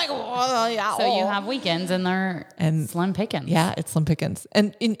 I'm like, well, yeah. So you have weekends and they're slim pickings. Yeah, it's slim pickings.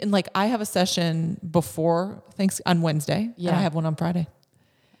 And like I have a session before on Wednesday. Yeah. And I have one on Friday.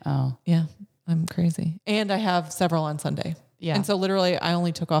 Oh. Yeah, I'm crazy. And I have several on Sunday. Yeah. And so literally I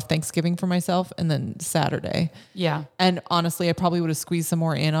only took off Thanksgiving for myself and then Saturday. Yeah. And honestly, I probably would have squeezed some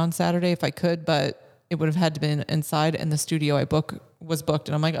more in on Saturday if I could, but it would have had to been inside, and the studio was booked.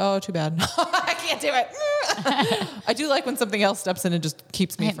 And I'm like, oh, too bad. I can't do it. I do like when something else steps in and just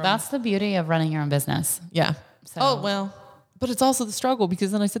keeps me from. That's the beauty of running your own business. Yeah. So- Oh, well, but it's also the struggle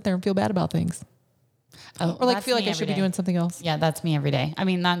because then I sit there and feel bad about things. Oh, Or like that's feel like me I should every be day. doing something else. Yeah, that's me every day. I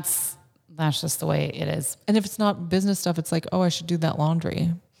mean, that's just the way it is. And if it's not business stuff, it's like, oh, I should do that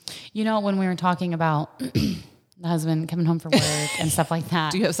laundry. You know, when we were talking about the husband coming home from work and stuff like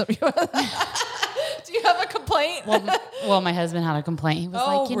that. Do you have something? Do Do you have a complaint? Well, my husband had a complaint. He was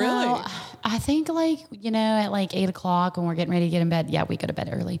like, you know, I think like, you know, at like 8:00 when we're getting ready to get in bed. Yeah, we go to bed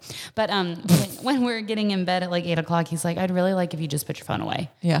early. But when we're getting in bed at like 8:00, he's like, I'd really like if you just put your phone away.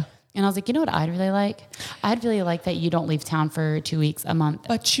 Yeah. And I was like, you know what I'd really like? I'd really like that you don't leave town for 2 weeks, a month.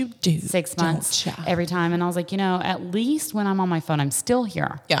 But you do. 6 months every time. And I was like, you know, at least when I'm on my phone, I'm still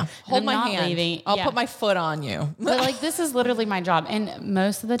here. Yeah. Hold my hand. Leaving. I'll put my foot on you. But like, this is literally my job. And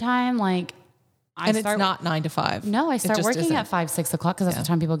most of the time, like, it's not 9 to 5. No, I start working at 5, 6 o'clock because that's the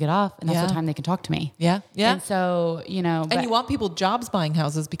time people get off, and that's the time they can talk to me. Yeah, yeah. And so, you know, and you want people jobs buying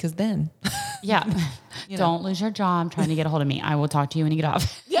houses because then, don't lose your job trying to get a hold of me. I will talk to you when you get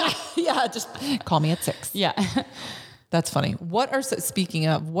off. Yeah. Just call me at 6. Yeah. That's funny. Speaking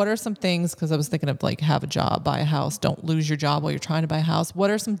of, what are some things, because I was thinking of like have a job, buy a house, don't lose your job while you're trying to buy a house. What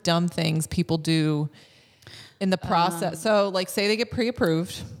are some dumb things people do in the process? So like say they get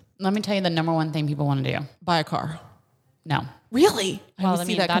pre-approved. Let me tell you the number one thing people want to do. Buy a car. No. Really? Well, I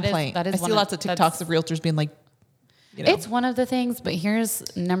see that complaint. I see lots of TikToks of realtors being like, you know. It's one of the things, but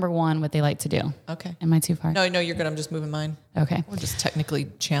here's number one, what they like to do. Okay. Am I too far? No, you're good. I'm just moving mine. Okay. We're just technically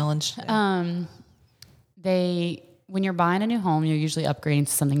challenged. When you're buying a new home, you're usually upgrading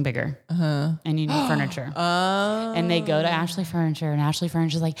to something bigger, and you need furniture. And they go to Ashley Furniture, and Ashley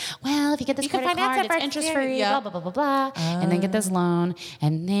Furniture is like, well, if you get this credit card, it's interest free, blah, blah, blah, blah, blah. And then get this loan.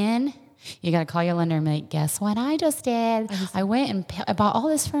 And then you got to call your lender and be like, guess what I just did? I went and I bought all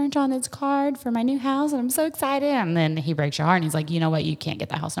this furniture on this card for my new house, and I'm so excited. And then he breaks your heart, and he's like, you know what? You can't get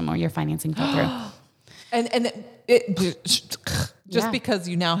that house no more. Your financing fell through. And because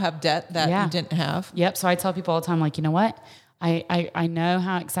you now have debt that you didn't have. Yep. So I tell people all the time, like, you know what? I know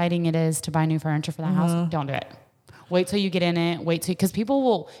how exciting it is to buy new furniture for that house. Don't do it. Wait till you get in it. Because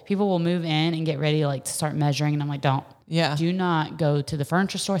people will move in and get ready like to start measuring, and I'm like, don't. Yeah. Do not go to the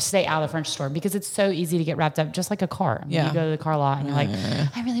furniture store. Stay out of the furniture store because it's so easy to get wrapped up, just like a car. I mean, you go to the car lot and you're like,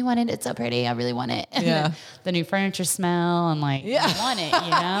 I really want it. It's so pretty. I really want it. And then the new furniture smell and like, you want it, you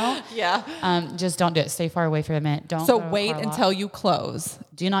know? Just don't do it. Stay far away from it. Don't. So wait until you close.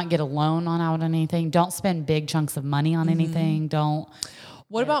 Do not get a loan on anything. Don't spend big chunks of money on anything. Don't.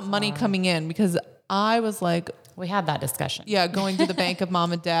 What about money coming in? Because I was like, we had that discussion. Yeah. Going to the bank of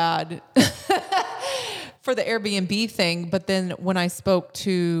mom and dad for the Airbnb thing. But then when I spoke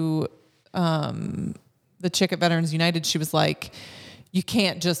to the chick at Veterans United, she was like, you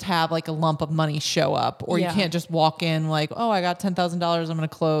can't just have like a lump of money show up, or you can't just walk in like, oh, I got $10,000. I'm going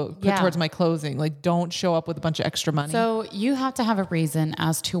to put towards my closing. Like, don't show up with a bunch of extra money. So you have to have a reason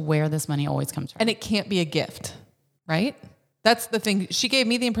as to where this money always comes from. And it can't be a gift, right? That's the thing. She gave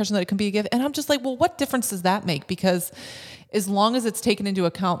me the impression that it can be a gift. And I'm just like, well, what difference does that make? Because as long as it's taken into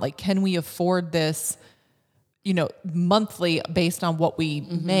account, like, can we afford this, you know, monthly based on what we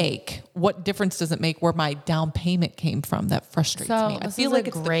make? What difference does it make where my down payment came from? That frustrates me. I feel like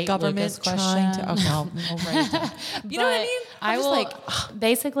it's the government trying to, you know what I mean?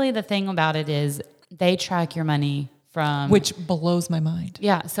 Basically the thing about it is they track your money from. Which blows my mind.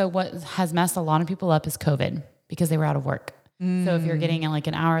 Yeah. So what has messed a lot of people up is COVID because they were out of work. So if you're getting like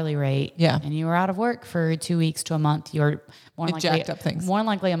an hourly rate and you were out of work for 2 weeks to a month, you're more than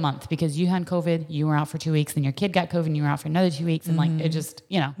likely a month because you had COVID, you were out for 2 weeks, and your kid got COVID and you were out for another 2 weeks. And like, it just,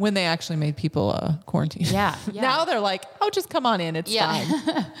 you know. When they actually made people quarantine. Yeah. Now they're like, oh, just come on in. It's fine.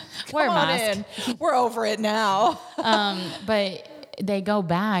 Wear a mask. We're over it now. But they go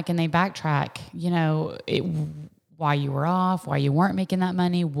back and they backtrack, you know, why you were off, why you weren't making that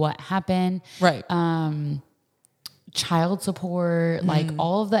money, what happened. Right. Child support, like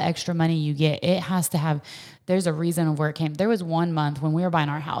all of the extra money you get, it has to have, there's a reason of where it came. There was 1 month when we were buying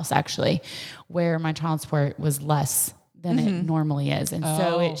our house actually where my child support was less than it normally is. And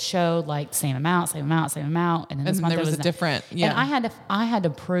so it showed like same amount. And then this month there was a different, And I had to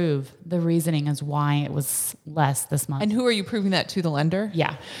prove the reasoning as why it was less this month. And who are you proving that to? The lender?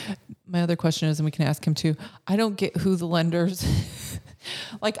 Yeah. My other question is, and we can ask him too, I don't get who the lenders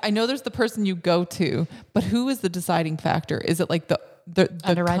like, I know there's the person you go to, but who is the deciding factor? Is it like the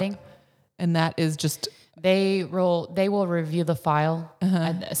underwriting? And that is just... They will review the file.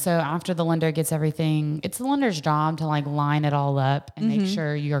 So after the lender gets everything, it's the lender's job to like line it all up and make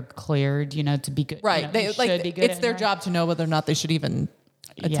sure you're cleared, you know, to be good. Right. You know, should be good. It's their job to know whether or not they should even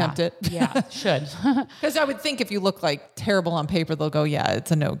attempt it. Yeah, should. Because I would think if you look like terrible on paper, they'll go, yeah, it's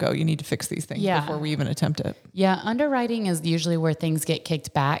a no-go. You need to fix these things before we even attempt it. Yeah. Underwriting is usually where things get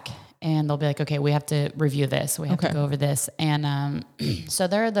kicked back. And they'll be like, okay, we have to review this. We have to go over this. And so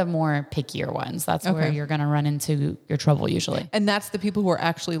they're the more pickier ones. That's where you're going to run into your trouble usually. And that's the people who are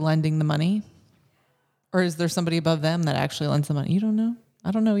actually lending the money? Or is there somebody above them that actually lends the money? You don't know?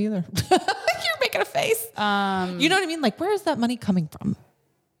 I don't know either. You're making a face. You know what I mean? Like, where is that money coming from?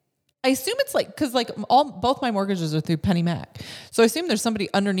 I assume it's like, because like both my mortgages are through Penny Mac. So I assume there's somebody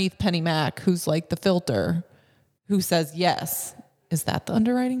underneath Penny Mac who's like the filter who says yes. Is that the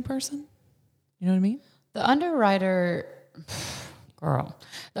underwriting person? You know what I mean? The underwriter, girl,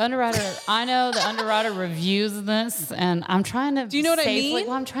 I know the underwriter reviews this, and I'm trying to. Do you know what I mean?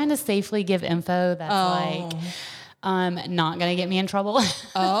 Well, I'm trying to safely give info that's not going to get me in trouble.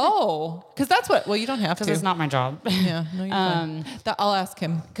 Because that's what. Well, you don't have to. Because it's not my job. Yeah, no, you're fine. I'll ask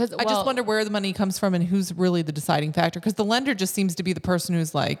him. Because I just wonder where the money comes from and who's really the deciding factor. Because the lender just seems to be the person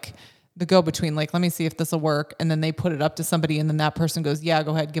who's like the go-between. Like, let me see if this will work, and then they put it up to somebody, and then that person goes, "Yeah,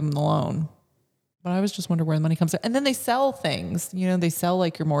 go ahead, give them the loan." But I was just wondering where the money comes from. And then they sell things. You know, they sell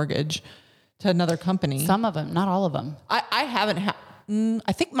like your mortgage to another company. Some of them, not all of them. I haven't had.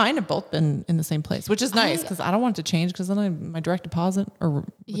 I think mine have both been in the same place, which is nice because I don't want it to change because then my direct deposit or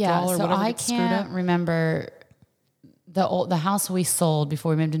withdrawal or whatever I gets screwed up. can't remember the house we sold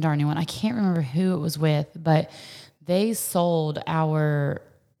before we moved into our new one. I can't remember who it was with, but they sold our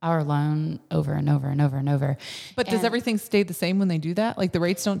loan over and over and over and over. But does everything stay the same when they do that? Like the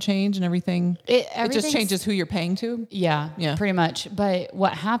rates don't change and everything? It just changes who you're paying to? Yeah, pretty much. But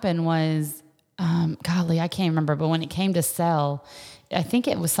what happened was, golly, I can't remember. But when it came to sell, I think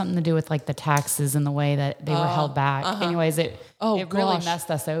it was something to do with like the taxes and the way that they were held back. Anyways, it really messed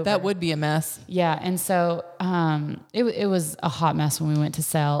us over. That would be a mess. Yeah. And so it was a hot mess when we went to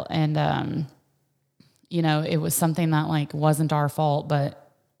sell. And, you know, it was something that like wasn't our fault, but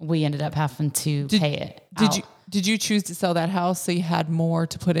we ended up having to pay it. Did you choose to sell that house so you had more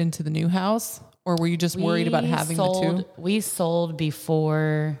to put into the new house? Or were you just worried about having the two? We sold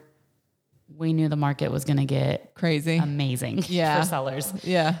before we knew the market was going to get crazy, amazing for sellers.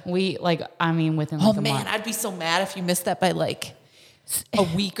 Yeah. Within like a month. I'd be so mad if you missed that by like a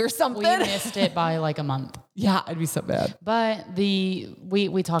week or something. We missed it by like a month. Yeah, I'd be so bad. But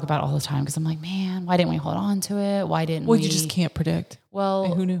we talk about it all the time because I'm like, man, why didn't we hold on to it? Why didn't we? Well, you just can't predict.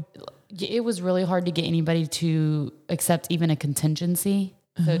 Well, who knew? It was really hard to get anybody to accept even a contingency.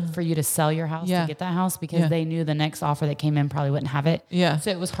 So for you to sell your house to get that house because they knew the next offer that came in probably wouldn't have it. Yeah. So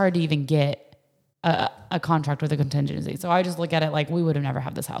it was hard to even get a contract with a contingency. So I just look at it like we would have never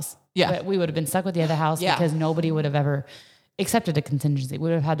had this house. Yeah. But we would have been stuck with the other house because nobody would have ever accepted a contingency. We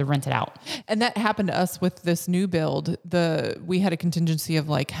would have had to rent it out. And that happened to us with this new build. We had a contingency of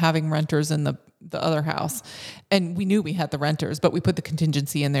like having renters in the other house, and we knew we had the renters, but we put the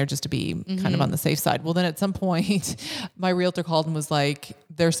contingency in there just to be kind of on the safe side. Well, then at some point my realtor called and was like,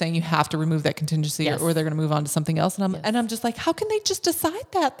 they're saying you have to remove that contingency or they're going to move on to something else. And I'm just like, how can they just decide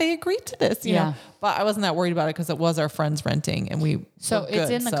that? They agreed to this, you know? But I wasn't that worried about it because it was our friends renting and it's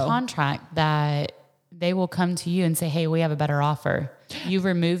in the contract that they will come to you and say, hey, we have a better offer. You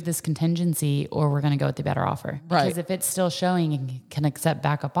remove this contingency or we're going to go with the better offer. Right. Because if it's still showing and can accept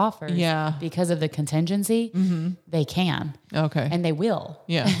backup offers because of the contingency, they can. Okay. And they will.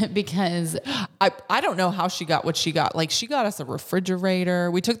 Yeah. Because I don't know how she got what she got. Like she got us a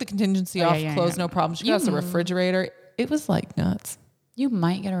refrigerator. We took the contingency off, closed, no problem. She got us a refrigerator. It was like nuts. You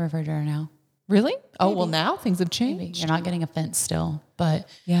might get a refrigerator now. Really? Maybe. Oh, well, now things have changed. Maybe. You're not getting a fence still, but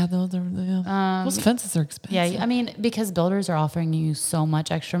those fences are expensive. Yeah, I mean, because builders are offering you so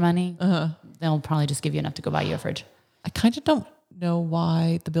much extra money, they'll probably just give you enough to go buy you a fridge. I kind of don't know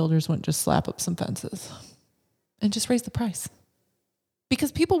why the builders wouldn't just slap up some fences and just raise the price.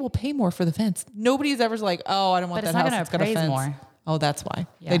 Because people will pay more for the fence. Nobody's ever like, oh, I don't want that house. It's got a fence. More. Oh, that's why.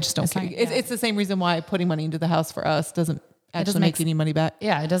 Yeah, they just don't care. It's the same reason why putting money into the house for us doesn't actually make any money back.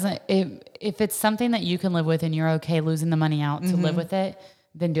 Yeah, it doesn't. If it's something that you can live with and you're okay losing the money out to live with it,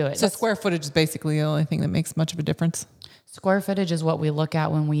 then do it. So square footage is basically the only thing that makes much of a difference. Square footage is what we look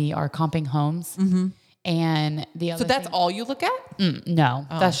at when we are comping homes. And the other So that's all you look at? No,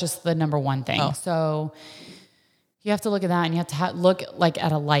 that's just the number one thing. So you have to look at that and you have to look like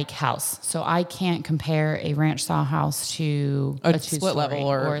at a like house. So I can't compare a ranch style house to a split level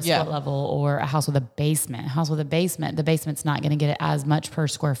or a split level or a house with a basement. A house with a basement, the basement's not going to get as much per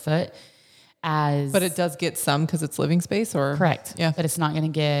square foot as. But it does get some because it's living space or. Correct. Yeah. But it's not going to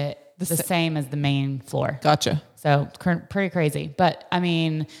get the same as the main floor. Gotcha. So pretty crazy. But I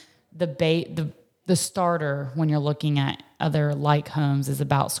mean, the starter when you're looking at other like homes is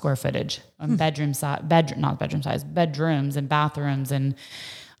about square footage on bedrooms and bathrooms. And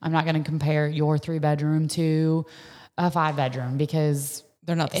I'm not going to compare your 3-bedroom to a 5-bedroom because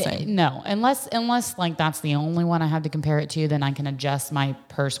they're not the same. No, unless like that's the only one I have to compare it to, then I can adjust my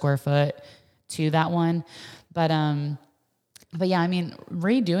per square foot to that one. But yeah, I mean,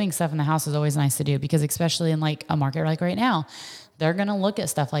 redoing stuff in the house is always nice to do because especially in like a market like right now, they're going to look at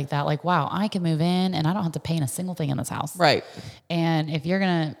stuff like that. Like, wow, I can move in and I don't have to paint a single thing in this house. Right. And if you're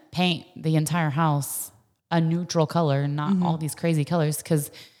going to paint the entire house a neutral color, not all these crazy colors,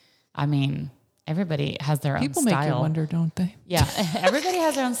 because I mean, everybody has their own style. People make you wonder, don't they? Yeah. Everybody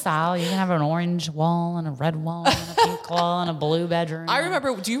has their own style. You can have an orange wall and a red wall and a pink wall and a blue bedroom. I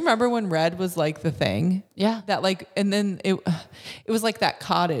remember, do you remember when red was like the thing? Yeah. That like, and then it was like that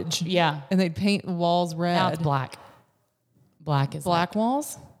cottage. Yeah. And they'd paint the walls red. Now it's black. Black is Black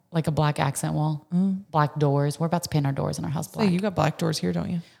walls? like a black accent wall. Black doors. We're about to paint our doors in our house black. Hey, you got black doors here, don't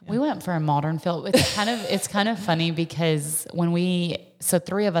you? We went for a modern feel. It's kind of funny because so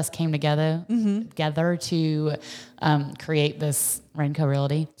 3 of us came together to create this Rainco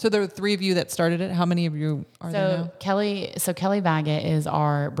Realty. So there were 3 of you that started it. How many of you are there now? Kelly Baggett is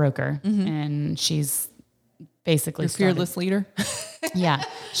our broker, and she's basically Your fearless leader. Yeah,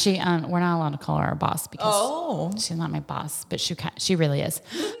 she. We're not allowed to call her our boss because she's not my boss, but she really is.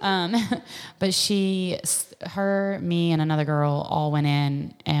 But me, and another girl all went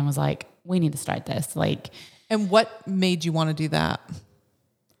in and was like, "We need to start this." Like, and what made you want to do that?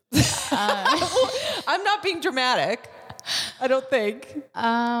 I'm not being dramatic. I don't think.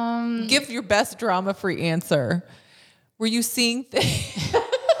 Give your best drama-free answer. Were you seeing things?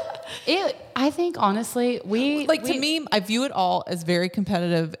 I think honestly, to me, I view it all as very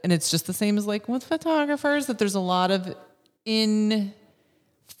competitive, and it's just the same as like with photographers, that there's a lot of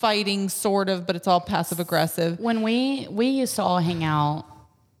fighting sort of, but it's all passive aggressive. When we used to all hang out,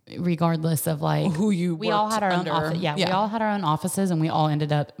 regardless of like who you we all had our own office. Yeah, we all had our own offices, and we all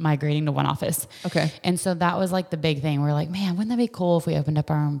ended up migrating to one office. Okay. And so that was like the big thing. We're like, man, wouldn't that be cool if we opened up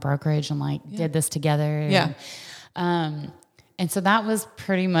our own brokerage and like did this together? Yeah. And so that was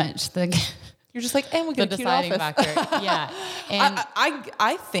pretty much You're just like, and we get the a cute deciding office. factor. Yeah. And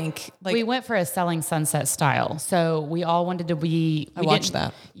I think like we went for a selling sunset style. So we all wanted to be. I watched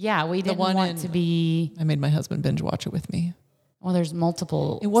that. Yeah, we didn't want to be. I made my husband binge watch it with me. Well, there's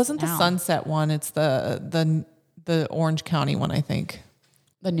multiple. It wasn't the sunset one. It's the Orange County one, I think.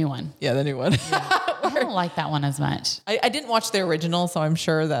 The new one. Yeah, the new one. Yeah. I don't like that one as much. I didn't watch the original, so I'm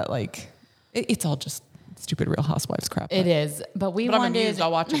sure that like it's all just stupid Real Housewives crap. It is, but I'm amused.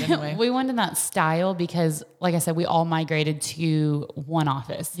 I'll watch it anyway. We wanted that style because, like I said, we all migrated to one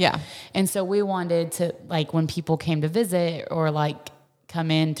office. Yeah, and so we wanted to, like, when people came to visit or like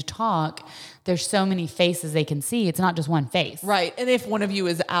come in to talk, there's so many faces they can see. It's not just one face, right? And if one of you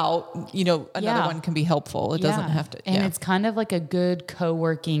is out, another one can be helpful. It doesn't have to. And it's kind of like a good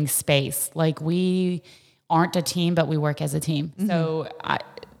co-working space. Like, we aren't a team, but we work as a team. Mm-hmm. So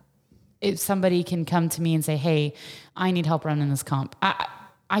if somebody can come to me and say, hey, I need help running this comp.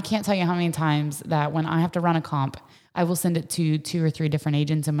 I can't tell you how many times that when I have to run a comp, I will send it to 2 or 3 different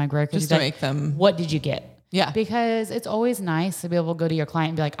agents in my brokerage. Just to make them. What did you get? Yeah. Because it's always nice to be able to go to your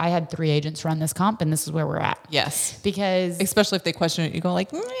client and be like, I had 3 agents run this comp and this is where we're at. Yes. Because. Especially if they question it, you go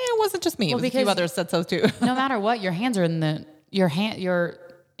like, it wasn't just me. It was a few others said so too. No matter what, your hands are you're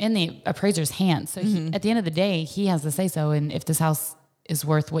in the appraiser's hands. So at the end of the day, he has to say so. And if this house is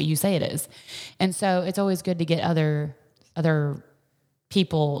worth what you say it is. And so it's always good to get other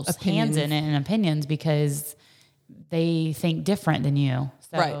people's hands in it and opinions because they think different than you.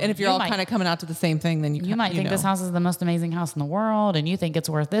 So right. And if you're all kind of coming out to the same thing, then you might think this house is the most amazing house in the world and you think it's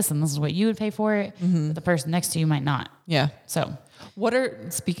worth this and this is what you would pay for it. Mm-hmm. But the person next to you might not. Yeah. So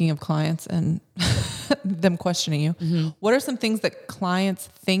speaking of clients and them questioning you, what are some things that clients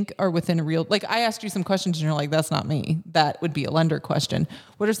think are within real, like I asked you some questions and you're like, that's not me. That would be a lender question.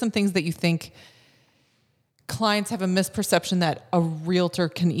 What are some things that you think clients have a misperception that a realtor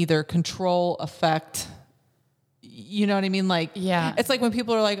can either control, affect? You know what I mean? Like, yeah, it's like when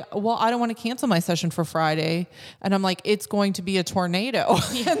people are like, well, I don't want to cancel my session for Friday. And I'm like, it's going to be a tornado.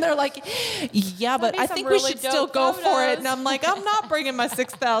 Yeah. And they're like, yeah, but I think really we should still go for it. And I'm like, I'm not bringing my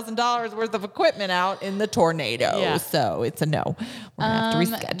 $6,000 worth of equipment out in the tornado. Yeah. So it's a no. We're going to have to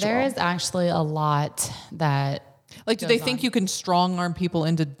reschedule. There is actually a lot that. Like, do they think you can strong arm people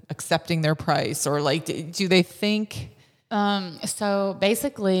into accepting their price? Or like, do they think... So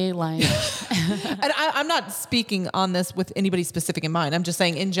basically like, and I'm not speaking on this with anybody specific in mind. I'm just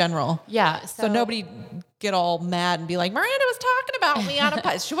saying in general. Yeah. So nobody get all mad and be like, Miranda was talking about me on a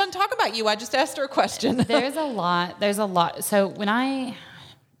podcast. She wasn't talking about you. I just asked her a question. There's a lot. So when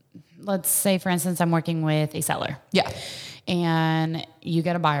let's say for instance, I'm working with a seller. Yeah. And you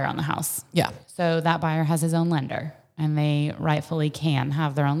get a buyer on the house. Yeah. So that buyer has his own lender and they rightfully can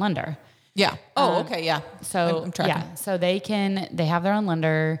have their own lender. Yeah. Oh, okay. Yeah. So I'm tracking. Yeah. So they have their own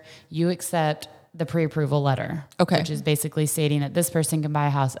lender. You accept the pre-approval letter. Okay. Which is basically stating that this person can buy a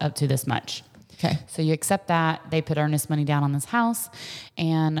house up to this much. Okay. So you accept that. They put earnest money down on this house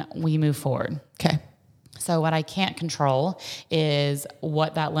and we move forward. Okay. So what I can't control is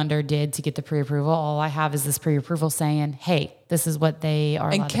what that lender did to get the pre-approval. All I have is this pre-approval saying, hey, this is what they are.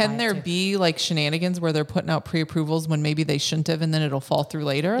 And can there be like shenanigans where they're putting out pre-approvals when maybe they shouldn't have, and then it'll fall through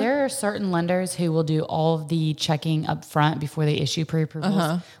later? There are certain lenders who will do all of the checking up front before they issue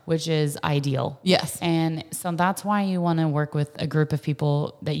pre-approvals, which is ideal. Yes. And so that's why you want to work with a group of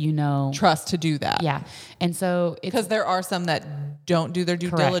people that you know. Trust to do that. Yeah. And so it's because there are some that don't do their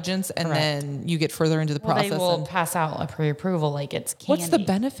due diligence, and then you get further into the process. They will pass out a pre-approval like it's candy. What's the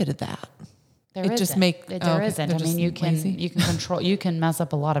benefit of that? There isn't. I mean, you can control. You can mess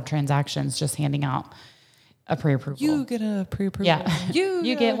up a lot of transactions just handing out a pre-approval. You get a pre-approval. Yeah,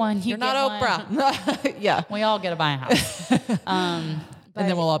 you get one. You're not Oprah. Yeah, we all get to buy a house. And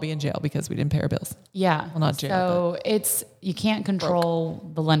then we'll all be in jail because we didn't pay our bills. Yeah. Well, not jail. So you can't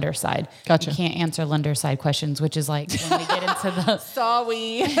control the lender side. Gotcha. You can't answer lender side questions, which is like when we get into the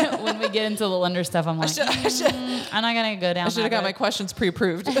sorry. When we get into the lender stuff, I'm like, I'm not gonna go down. I should have got my questions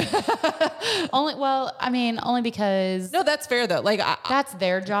pre-approved. Only because no, that's fair though. Like that's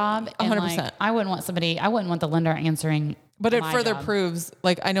their job. 100%. Like, I wouldn't want the lender answering. But it further proves,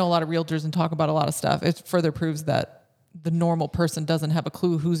 like I know a lot of realtors and talk about a lot of stuff. It further proves that the normal person doesn't have a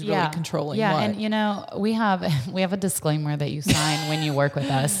clue who's really controlling what. Yeah, and we have a disclaimer that you sign when you work with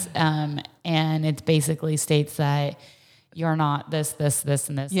us, and it basically states that you're not this,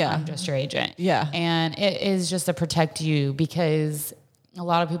 and this. Yeah. I'm just your agent. Yeah. And it is just to protect you because a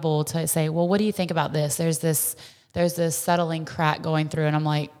lot of people will say, well, what do you think about this? There's this settling crack going through, and I'm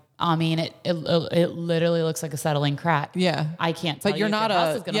like, I mean, it literally looks like a settling crack. Yeah. I can't tell but you you're if not your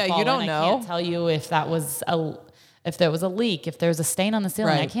house is gonna fall you don't in. know. I can't tell you if that was if there was a leak, if there's a stain on the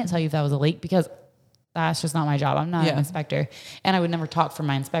ceiling. Right. I can't tell you if that was a leak because that's just not my job. I'm not an inspector, and I would never talk for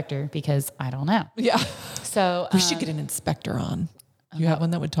my inspector because I don't know. Yeah. So we should get an inspector on. You have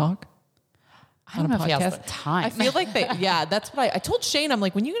one that would talk? I don't know if he has the time. I feel like that's what I told Shane. I'm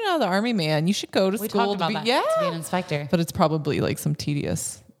like, when you get out of the Army, man, you should go to school to be an inspector. But it's probably like some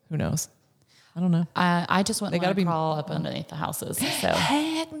tedious, who knows? I don't know. I just wouldn't want to crawl up underneath the houses. So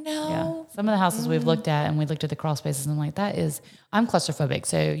heck no. Yeah. Some of the houses we've looked at and we looked at the crawl spaces and I'm like, I'm claustrophobic.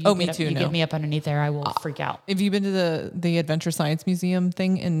 So you get me up underneath there, I will freak out. Have you been to the Adventure Science Museum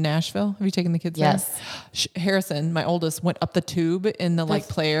thing in Nashville? Have you taken the kids there? Yes. Harrison, my oldest, went up the tube in the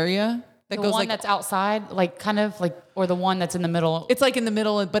play area. The one that's outside, or the one that's in the middle. It's like in the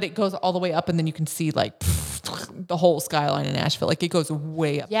middle, but it goes all the way up, and then you can see like the whole skyline in Nashville. Like it goes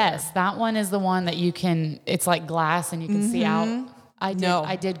way up. Yes, that one is the one that you can. It's like glass, and you can see out. I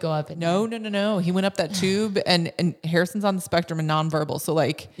did go up. No. He went up that tube, and Harrison's on the spectrum and nonverbal. So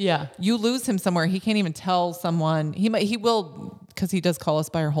like, you lose him somewhere. He can't even tell someone. He will. Because he does call us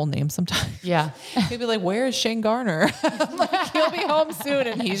by our whole name sometimes. Yeah. He'll be like, where is Shane Garner? I'm like, he'll be home soon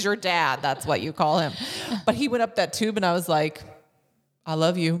and he's your dad. That's what you call him. But he went up that tube and I was like, I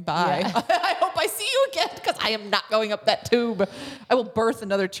love you. Bye. Yeah. I hope I see you again because I am not going up that tube. I will birth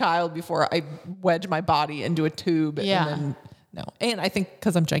another child before I wedge my body into a tube. Yeah. And then, no. And I think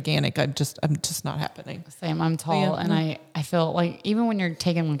because I'm gigantic, I'm just not happening. Same. I'm tall and I feel like even when you're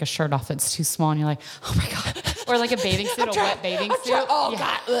taking like a shirt off, it's too small and you're like, oh my God. Or like a bathing suit, wet bathing suit. Oh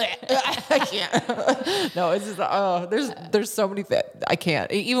God. I can't. No, it's just, there's so many things I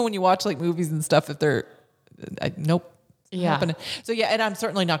can't. Even when you watch like movies and stuff, if they're, nope. Yeah. So yeah, and I'm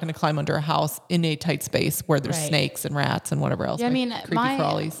certainly not going to climb under a house in a tight space where there's snakes and rats and whatever else. Yeah, I mean, creepy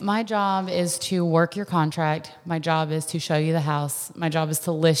crawlies. My job is to work your contract. My job is to show you the house. My job is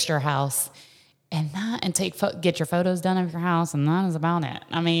to list your house, and get your photos done of your house, and that is about it.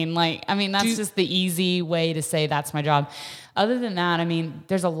 That's just the easy way to say that's my job. Other than that, I mean,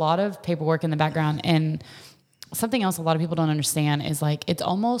 there's a lot of paperwork in the background, and something else a lot of people don't understand is like it's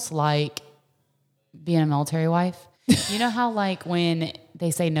almost like being a military wife. You know how like when they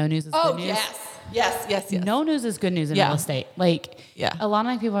say no news is good news? Yes. No news is good news in real estate. Like a lot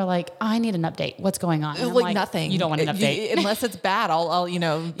of people are like, I need an update. What's going on? And like nothing. You don't want an update. Unless it's bad, I'll you're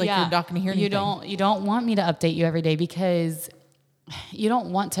not going to hear anything. You don't want me to update you every day because you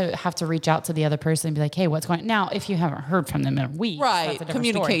don't want to have to reach out to the other person and be like, hey, what's going on? Now, if you haven't heard from them in a week, right. That's a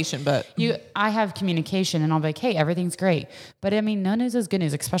communication, story. But I have communication and I'll be like, hey, everything's great. But I mean, no news is good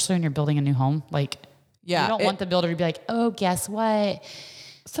news, especially when you're building a new home. Like, you don't want the builder to be like, oh, guess what?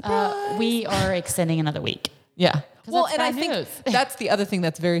 Surprise. We are extending another week. Yeah. Well, and I think that's the other thing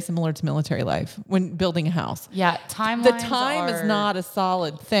that's very similar to military life when building a house. Yeah, timelines. The time is not a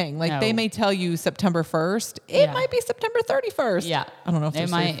solid thing. Like they may tell you September 1st. It might be September 31st. Yeah. I don't know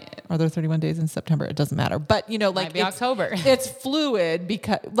if are there 31 days in September? It doesn't matter. But like might be October. It's fluid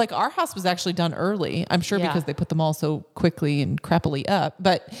because like our house was actually done early. I'm sure because they put them all so quickly and crappily up.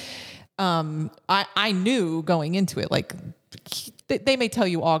 But I knew going into it, like they may tell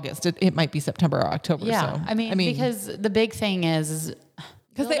you August. It might be September or October. Yeah. So, I mean, because the big thing is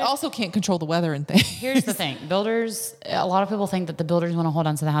because they also can't control the weather and things. Here's the thing. Builders, a lot of people think that the builders want to hold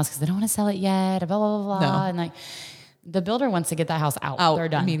on to the house because they don't want to sell it yet, blah, blah, blah, blah. No. And like the builder wants to get that house out. They're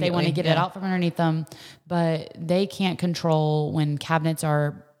done. They want to get it out from underneath them, but they can't control when cabinets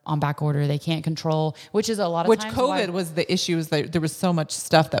are on back order. They can't control, which is a lot of times. Which COVID was the issue, is that there was so much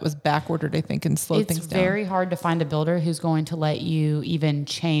stuff that was back ordered, I think, and slowed things down. It's very hard to find a builder who's going to let you even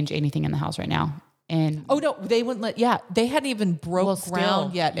change anything in the house right now. And no, they wouldn't let. Yeah, they hadn't even broke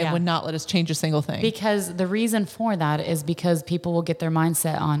ground yet, and would not let us change a single thing. Because the reason for that is because people will get their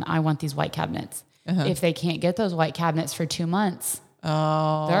mindset on, I want these white cabinets. If they can't get those white cabinets for 2 months, they're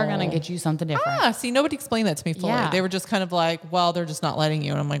gonna get you something different. See, nobody explained that to me fully. They were just kind of like, well, they're just not letting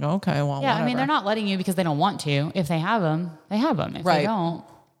you, and I'm like, okay, well, yeah. whatever. I mean, they're not letting you because they don't want to. If they have them, they have them. If they don't,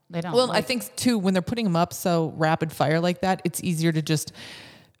 they don't. Well, I think too, when they're putting them up so rapid fire like that, it's easier to just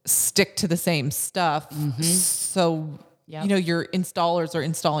stick to the same stuff. So, your installers are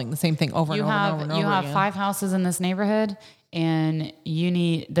installing the same thing over and over and over and over. You have 5 houses in this neighborhood and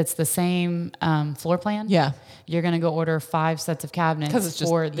that's the same floor plan. Yeah. You're going to go order 5 sets of cabinets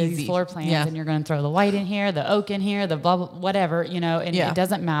for these floor plans, and you're going to throw the white in here, the oak in here, the blah, blah, whatever, and it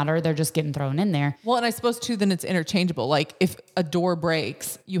doesn't matter. They're just getting thrown in there. Well, and I suppose too, then it's interchangeable. Like if a door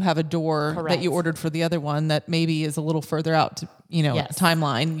breaks, you have a door that you ordered for the other one that maybe is a little further out to,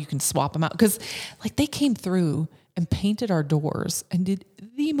 timeline. You can swap them out. Cause like they came through and painted our doors and did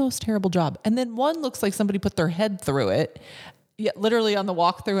the most terrible job. And then one looks like somebody put their head through it. Yeah, literally on the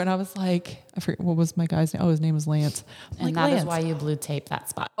walkthrough, and I was like, I forget what was my guy's name. Oh, his name was Lance. And that is why you blue tape that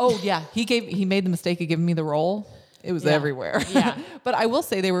spot. Oh yeah, he made the mistake of giving me the roll. It was everywhere. Yeah, but I will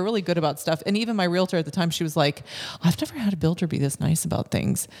say they were really good about stuff. And even my realtor at the time, she was like, I've never had a builder be this nice about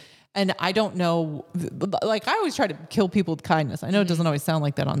things. And I don't know, like I always try to kill people with kindness. I know it doesn't always sound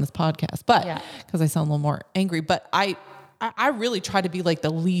like that on this podcast, but because I sound a little more angry. But I really try to be like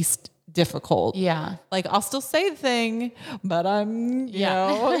the least difficult. Yeah. Like I'll still say the thing, but I'm,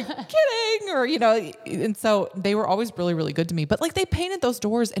 kidding or, and so they were always really, really good to me, but like they painted those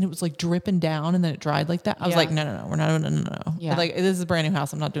doors and it was like dripping down and then it dried like that. I was like, no, we're not, no. Yeah. Like this is a brand new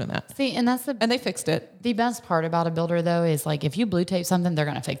house. I'm not doing that. See, and and they fixed it. The best part about a builder though, is like, if you blue tape something, they're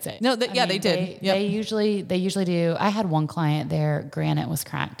going to fix it. No, they did. They usually do. I had one client, their granite was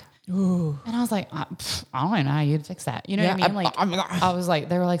cracked. Ooh. And I was like, I don't even know how you'd fix that. You know what I mean? Like, I was like,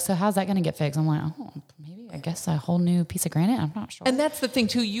 they were like, so how's that going to get fixed? I'm like, maybe I guess a whole new piece of granite. I'm not sure. And that's the thing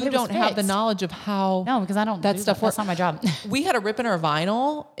too. You don't have the knowledge of how. No, because I don't. That stuff works. That's not my job. We had a rip in our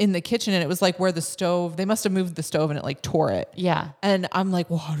vinyl in the kitchen, and it was like where the stove. They must have moved the stove, and it like tore it. Yeah. And I'm like,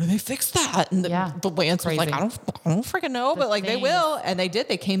 well, how do they fix that? And the Lance was like, I don't freaking know, but like they will, and they did.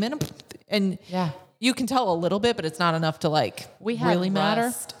 They came in and You can tell a little bit, but it's not enough to like really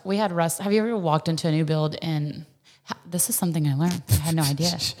matter. We had rust. Have you ever walked into a new build and this is something I learned. I had no idea.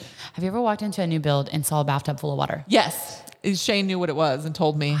 Have you ever walked into a new build and saw a bathtub full of water? Yes. Shane knew what it was and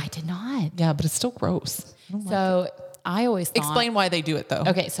told me. I did not. Yeah, but it's still gross. So I always thought. Explain why they do it though.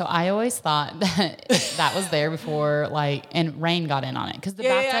 Okay, so I always thought that was there before and rain got in on it. Because the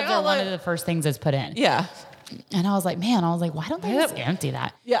bathtubs are one of the first things that's put in. Yeah. And I was like, why don't they just empty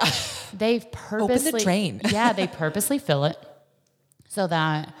that? Yeah. They've purposely open the drain. Yeah, they purposely fill it so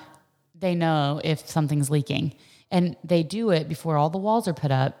that they know if something's leaking. And they do it before all the walls are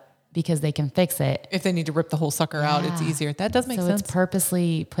put up because they can fix it. If they need to rip the whole sucker out, it's easier. That does make sense. So it's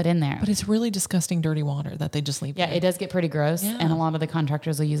purposely put in there. But it's really disgusting, dirty water that they just leave. Yeah, it does get pretty gross. Yeah. And a lot of the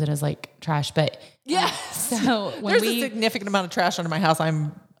contractors will use it as like trash. But so when there's a significant amount of trash under my house,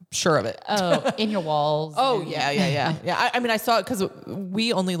 I'm sure of it. Oh, in your walls. Oh, yeah. I mean, I saw it because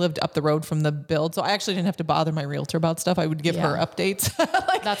we only lived up the road from the build, so I actually didn't have to bother my realtor about stuff. I would give her updates.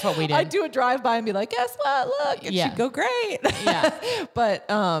 Like, that's what we did. I'd do a drive-by and be like, guess what? Look, it should go great. Yeah. But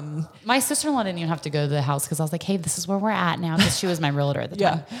my sister-in-law didn't even have to go to the house because I was like, hey, this is where we're at now, because she was my realtor at the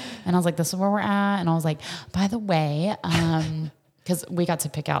time. And I was like, this is where we're at. And I was like, by the way, because we got to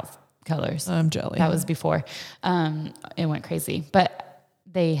pick out colors. I'm jelly. That was before. It went crazy. But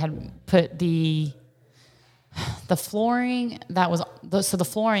they had put the flooring so the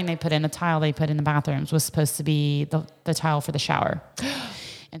flooring they put in, a tile they put in the bathrooms was supposed to be the tile for the shower.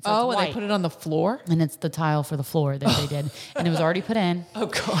 And so Oh, it's and white. they put it on the floor? And it's the tile for the floor that they did. And it was already put in. Oh,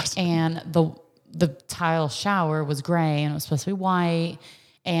 gosh. And the tile shower was gray and it was supposed to be white.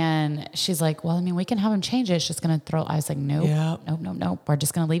 And she's like, well, I mean, we can have him change it. It's just going to throw. I was like, nope, Yeah. nope. We're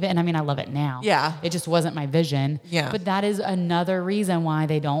just going to leave it. And I mean, I love it now. Yeah. It just wasn't my vision. Yeah. But that is another reason why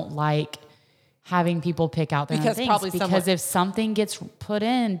they don't like having people pick out their own things. Because if something gets put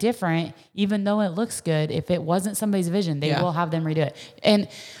in different, even though it looks good, if it wasn't somebody's vision, they will have them redo it. And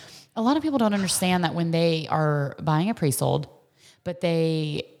a lot of people don't understand that when they are buying a pre-sold, but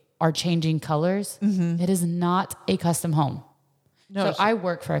they are changing colors, it is not a custom home. No, So I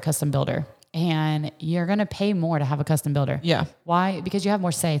work for a custom builder, and you're going to pay more to have a custom builder. Yeah. Why? Because you have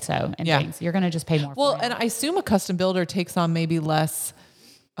more say-so in things. You're going to just pay more Well, for it. and I assume a custom builder takes on maybe less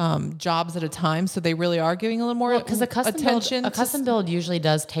jobs at a time, so they really are giving a little more Because a attention. custom build usually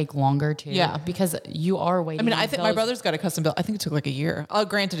does take longer too. Yeah. Because you are waiting. I mean, I think my brother's got a custom build. I think it took like a year.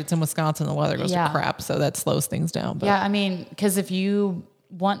 Granted, it's in Wisconsin. The weather goes to crap, so that slows things down. But Yeah, I mean, because if you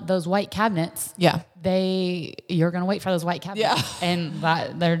want those white cabinets, yeah. you're going to wait for those white cabinets. Yeah.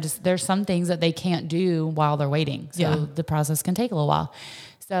 And there's some things that they can't do while they're waiting. So the process can take a little while.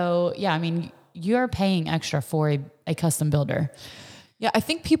 So yeah, I mean, you're paying extra for a custom builder. Yeah, I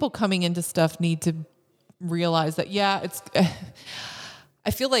think people coming into stuff need to realize that, it's, I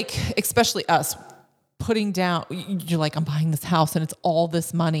feel like, especially us, putting down, you're like, I'm buying this house and it's all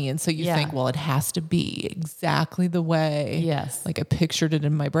this money. And so you think, well, it has to be exactly the way like I pictured it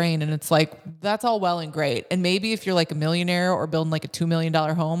in my brain. And it's like, that's all well and great. And maybe if you're like a millionaire or building like a $2 million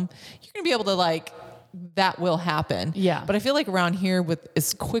home, you're going to be able to like, that will happen. Yeah. But I feel like around here with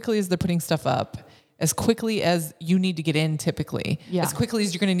as quickly as they're putting stuff up, as quickly as you need to get in typically, as quickly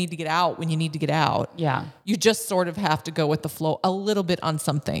as you're going to need to get out when you need to get out. Yeah. You just sort of have to go with the flow a little bit on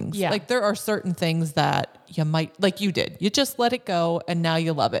some things. Yeah. Like there are certain things that you might, like you did, you just let it go and now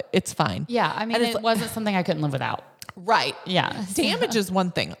you love it. It's fine. Yeah. I mean, it wasn't something I couldn't live without. Right. Yeah. Damage is one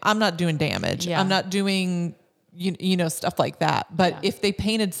thing. I'm not doing damage. Yeah. I'm not doing, you know, stuff like that. But if they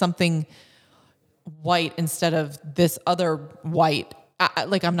painted something white instead of this other white,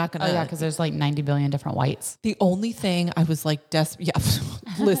 I'm not going to. Oh, yeah, because there's like 90 billion different whites. The only thing I was like,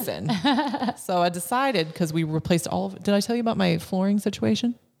 listen. So I decided, because we replaced all of it. Did I tell you about my flooring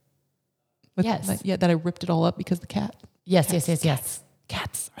situation? Yes. That I ripped it all up because the cat. Yes.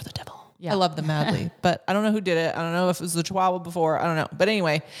 Cats are the devil. Yeah. I love them madly, but I don't know who did it. I don't know if it was the Chihuahua before. I don't know. But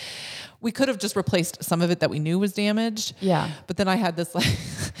anyway, we could have just replaced some of it that we knew was damaged. Yeah. But then I had this like,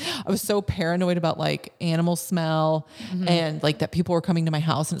 I was so paranoid about like animal smell and like that people were coming to my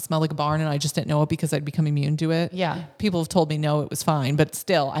house and it smelled like a barn and I just didn't know it because I'd become immune to it. Yeah. People have told me no, it was fine, but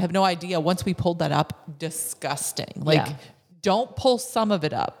still I have no idea. Once we pulled that up, disgusting. Like don't pull some of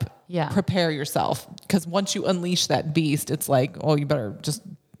it up. Yeah. Prepare yourself. Because once you unleash that beast, it's like, oh, you better just,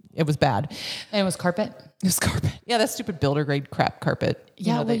 it was bad. And it was carpet? It was carpet. Yeah, that stupid builder grade crap carpet.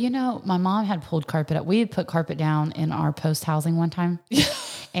 Yeah, my mom had pulled carpet up. We had put carpet down in our post housing one time.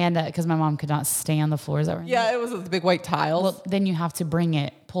 And because my mom could not stand the floors that were in there. Yeah, it was the big white tiles. Well, then you have to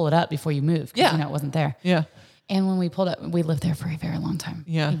pull it up before you move. Because it wasn't there. Yeah. And when we pulled up, we lived there for a very long time.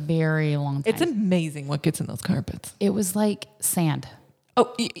 Yeah. A very long time. It's amazing what gets in those carpets. It was like sand.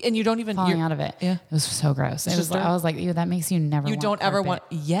 Oh, and you don't even falling out of it. Yeah. It was so gross. It was just I was like, ew, that makes you never you want don't ever want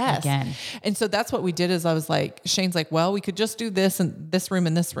again. And so that's what we did is I was like, Shane's like, well, we could just do this and this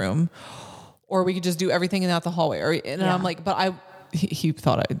room, or we could just do everything out the hallway. And I'm like, but he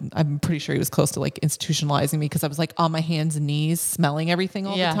thought I'm pretty sure he was close to like institutionalizing me because I was like on my hands and knees smelling everything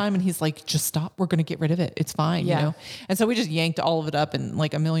all the time. And he's like, just stop. We're going to get rid of it. It's fine. You know? And so we just yanked all of it up and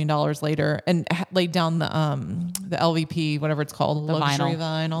like $1 million later and laid down the LVP, whatever it's called, the luxury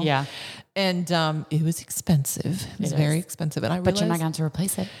vinyl. Yeah. And it was expensive. It was very expensive. And I realized, but you're not going to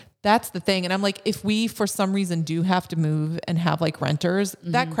replace it. That's the thing. And I'm like, if we, for some reason, do have to move and have like renters,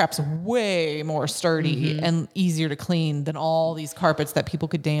 that crap's way more sturdy and easier to clean than all these carpets that people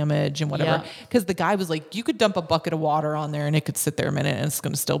could damage and whatever. Because the guy was like, you could dump a bucket of water on there and it could sit there a minute and it's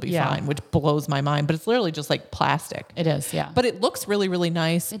going to still be fine, which blows my mind. But it's literally just like plastic. It is, yeah. But it looks really, really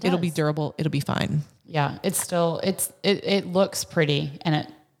nice. It'll be durable. It'll be fine. Yeah. It's still, it looks pretty and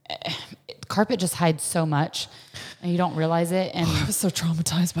carpet just hides so much. And you don't realize it. And I was so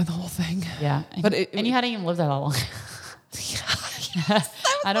traumatized by the whole thing. Yeah. But you hadn't even lived that long.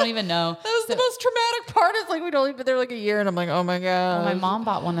 I don't even know. That was the most traumatic part. It's like we'd only been there like a year and I'm like, oh my God. Well, my mom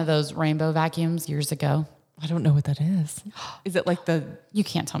bought one of those rainbow vacuums years ago. I don't know what that is. Is it like You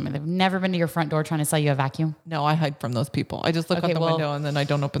can't tell me. They've never been to your front door trying to sell you a vacuum? No, I hide from those people. I just look out the window and then I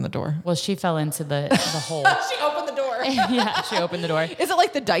don't open the door. Well, she fell into the hole. She opened the door. Yeah, she opened the door. Is it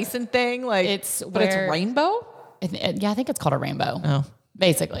like the Dyson thing? Like it's rainbow? Yeah, I think it's called a rainbow. Oh.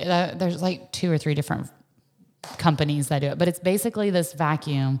 Basically, there's like 2 or 3 different companies that do it, but it's basically this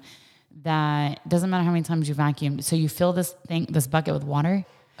vacuum that doesn't matter how many times you vacuum. So you fill this bucket with water.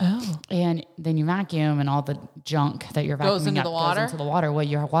 Oh. And then you vacuum and all the junk that you're vacuuming Goes into up the water? goes into the water. Well,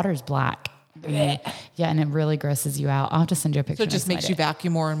 your water is black. Yeah, and it really grosses you out. I'll have to send you a picture. So it just makes you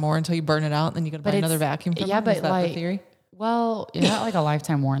vacuum more and more until you burn it out, and then you got to buy another vacuum from them? But Is that like, the theory? well, you got like a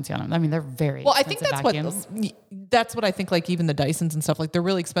lifetime warranty on them. I mean, they're very Well, I think expensive that's what I think, like even the Dysons and stuff, like they're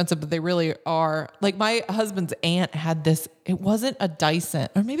really expensive, but they really are. Like my husband's aunt had this, it wasn't a Dyson,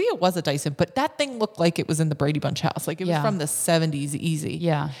 or maybe it was a Dyson, but that thing looked like it was in the Brady Bunch house. Like it was from the 70s easy.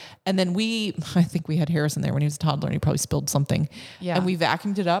 Yeah. And then I think we had Harrison there when he was a toddler and he probably spilled something. Yeah. And we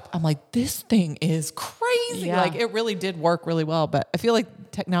vacuumed it up. I'm like, this thing is crazy. Yeah. Like it really did work really well, but I feel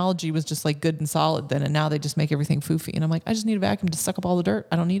like technology was just like good and solid then. And now they just make everything foofy. And I'm like, I just need a vacuum to suck up all the dirt.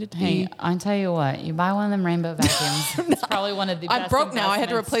 I don't need it to be. I'll tell you what, you buy one of them rainbow vacuums. It's probably one of the best I'm broke now. I had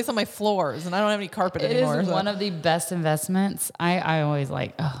to replace all my floors and I don't have any carpet anymore. It is one of the best investments. I always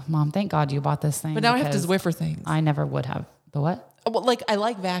like, oh, Mom, thank God you bought this thing. But now I have to Zwiffer things. I never would have. The what? Well, like I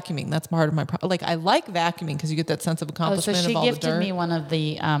like vacuuming. That's part of my like I like vacuuming because you get that sense of accomplishment of all the dirt. So she gifted me one of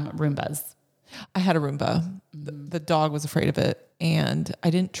the Roombas. I had a Roomba. The dog was afraid of it, and I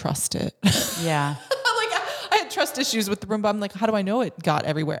didn't trust it. Yeah. I had trust issues with the Roomba. I'm like, how do I know it got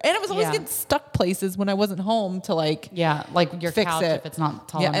everywhere? And it was always getting stuck places when I wasn't home to like like your fix couch it if it's not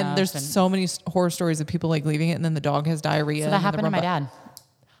tall enough. And there's so many horror stories of people like leaving it, and then the dog has diarrhea. So that happened to my dad.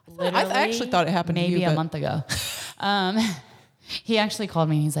 I actually thought it happened maybe to you, a month ago. He actually called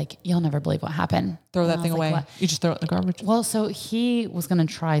me and he's like, you'll never believe what happened. Throw that thing away. What? You just throw it in the garbage. Well, so he was going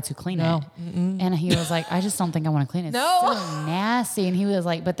to try to clean it. And he was like, I just don't think I want to clean it. It's so nasty. And he was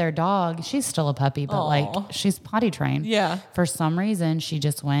like, but their dog, she's still a puppy, but like she's potty trained. Yeah. For some reason, she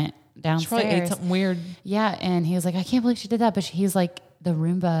just went downstairs. She probably ate something weird. Yeah. And he was like, I can't believe she did that. But he's like, the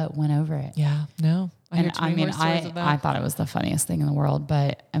Roomba went over it. Yeah. No. I thought it was the funniest thing in the world,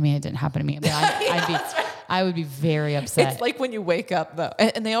 but I mean, it didn't happen to me. But I would be very upset. It's like when you wake up though,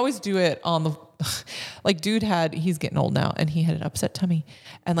 and they always do it on the, like he's getting old now and he had an upset tummy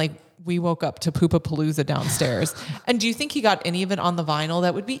and like we woke up to Poopapalooza downstairs. And do you think he got any of it on the vinyl?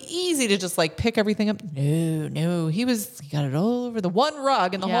 That would be easy to just like pick everything up. No, he got it all over the one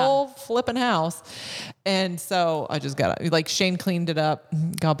rug in the whole flipping house. And so I just got it. Like Shane cleaned it up.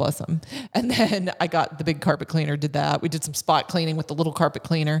 God bless him. And then I got the big carpet cleaner, did that. We did some spot cleaning with the little carpet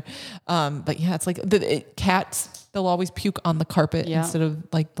cleaner. But yeah, it's like cats, they'll always puke on the carpet instead of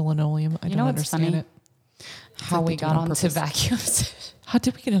like the linoleum. I don't understand it. How we got onto vacuums. How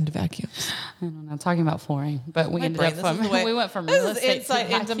did we get into vacuums? I don't know. Talking about flooring, but we ended up we went from real estate insight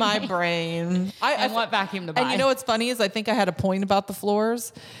into my brain. And what vacuum to buy. And you know what's funny is I think I had a point about the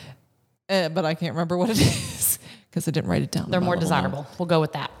floors, but I can't remember what it is because I didn't write it down. They're more desirable. We'll go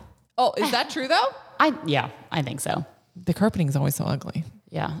with that. Oh, is that true though? I think so. The carpeting is always so ugly.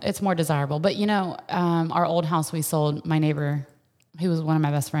 Yeah, it's more desirable. But you know, our old house we sold, my neighbor, who was one of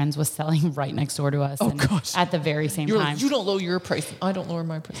my best friends, was selling right next door to us. Oh, gosh. At the very same time. Like, you don't lower your price. I don't lower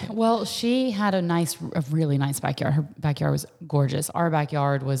my price. Well, she had a really nice backyard. Her backyard was gorgeous. Our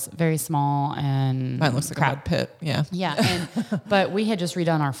backyard was very small and mine looks like a mud pit. Yeah. Yeah. But we had just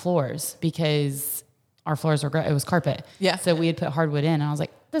redone our floors because our floors were it was carpet. Yeah. So we had put hardwood in and I was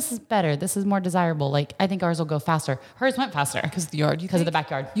like, this is better. This is more desirable. Like, I think ours will go faster. Hers went faster. Because of the yard? Because of the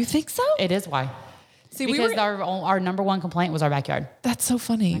backyard. You think so? It is why. See, because our number one complaint was our backyard. That's so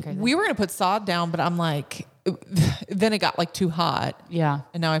funny. We were going to put sod down, but I'm like, then it got like too hot. Yeah.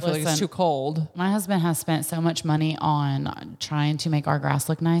 And now I feel like it's too cold. My husband has spent so much money on trying to make our grass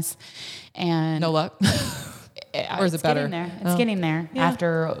look nice. And no luck. Or is it better? It's getting there.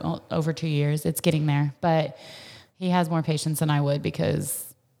 After over 2 years. It's getting there. But he has more patience than I would because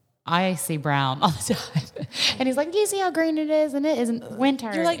I see brown all the time. And he's like, do you see how green it is? And it isn't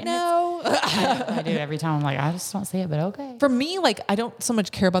winter. You're like, no. I do every time. I'm like, I just don't see it, but okay. For me, like, I don't so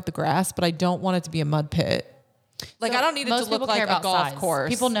much care about the grass, but I don't want it to be a mud pit. Like, I don't need it to look like a golf course.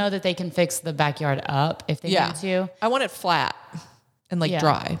 People know that they can fix the backyard up if they need to. I want it flat and like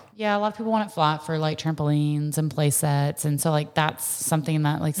dry. Yeah, a lot of people want it flat for like trampolines and play sets. And so like that's something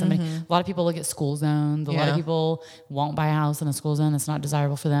that like somebody, a lot of people look at school zones. A lot of people won't buy a house in a school zone that's not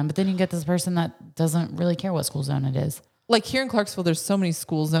desirable for them. But then you get this person that doesn't really care what school zone it is. Like here in Clarksville, there's so many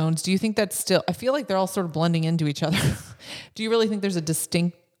school zones. Do you think that's still, I feel like they're all sort of blending into each other. Do you really think there's a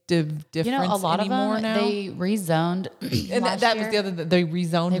distinctive difference anymore now? A lot of them, they rezoned and that was the other, they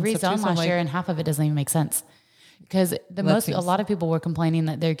rezoned. They rezoned last year and half of it doesn't even make sense. Because a lot of people were complaining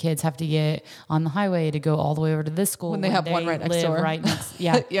that their kids have to get on the highway to go all the way over to this school when they have one right next door. Right next,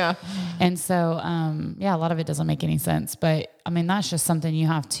 yeah. Yeah. And so, a lot of it doesn't make any sense. But I mean, that's just something you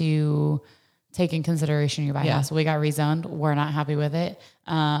have to take in consideration. You buy a house. We got rezoned. We're not happy with it.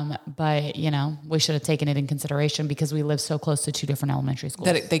 But we should have taken it in consideration because we live so close to two different elementary schools.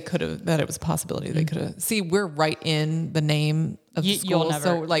 That it was a possibility. They could have. See, we're right in the name of the school.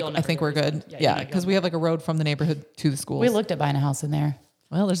 I think we're good. Yeah. Because we have like a road from the neighborhood to the schools. We looked at buying a house in there.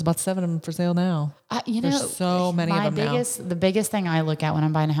 Well, there's about 7 of them for sale now. There's so many of them now. The biggest thing I look at when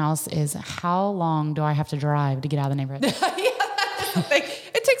I'm buying a house is how long do I have to drive to get out of the neighborhood?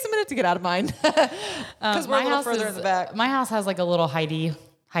 It takes a minute to get out of mine because we're a little further in the back. My house has like a little Heidi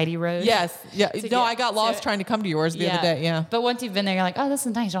road. Yes. Yeah. No, I got lost trying to come to yours the other day. Yeah. But once you've been there, you're like, oh, this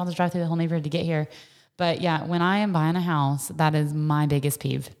is nice. You don't have to drive through the whole neighborhood to get here. But yeah, when I am buying a house, that is my biggest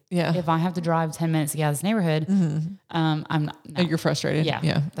peeve. Yeah. If I have to drive 10 minutes to get out of this neighborhood, I'm not. No. You're frustrated.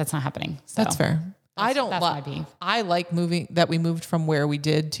 Yeah. That's not happening. So that's fair. I like we moved from where we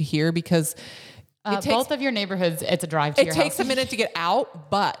did to here because both of your neighborhoods, it's a drive to your house. It takes a minute to get out,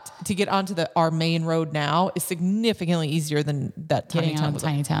 but to get onto our main road now is significantly easier than that tiny town.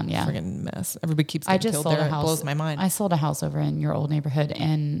 Tiny town, yeah. Friggin' mess. Everybody keeps getting killed there. It blows my mind. I sold a house over in your old neighborhood,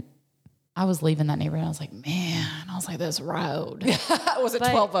 and I was leaving that neighborhood. I was like, man, this road. Was it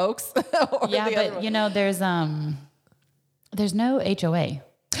 12 Oaks? Yeah, but there's no HOA.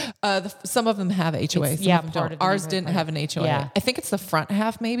 Some of them have HOA. Ours didn't have an HOA. Yeah. I think it's the front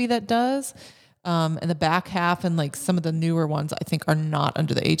half maybe that does. And the back half and like some of the newer ones I think are not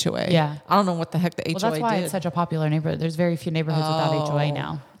under the HOA. Yeah. I don't know what the heck the HOA did. Well, that's why it's such a popular neighborhood. There's very few neighborhoods without HOA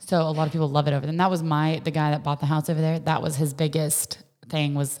now. So a lot of people love it over there. And that was the guy that bought the house over there. That was his biggest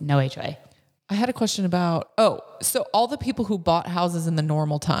thing was no HOA. I had a question about, so all the people who bought houses in the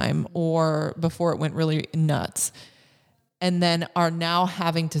normal time or before it went really nuts and then are now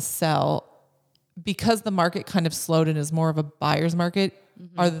having to sell because the market kind of slowed and is more of a buyer's market,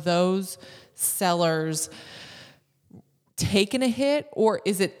 are those sellers taking a hit or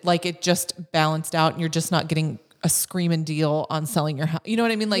is it like it just balanced out and you're just not getting a screaming deal on selling your house? You know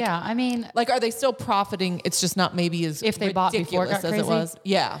what I mean? Like, yeah, I mean, like, are they still profiting? It's just not maybe as if they bought before it got crazy? As it was.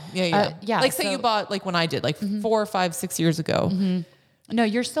 Yeah. Like say you bought like when I did like 4 or 5, 6 years ago. No,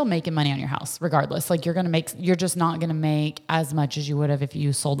 you're still making money on your house regardless. Like you're just not going to make as much as you would have if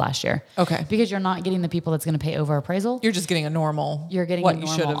you sold last year. Okay. Because you're not getting the people that's going to pay over appraisal. You're just getting a normal, you're getting what a you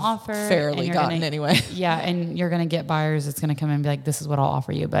normal should have offer fairly gotten anyway. Yeah. And you're going to get buyers that's going to come in and be like, this is what I'll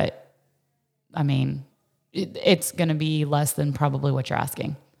offer you. But I mean, it's going to be less than probably what you're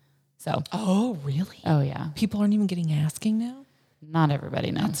asking. So. Oh, really? Oh yeah. People aren't even getting asking now? Not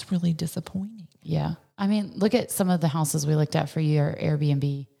everybody knows. That's really disappointing. Yeah. I mean, look at some of the houses we looked at for your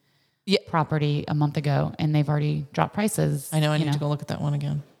Airbnb property a month ago, and they've already dropped prices. I know. I need to go look at that one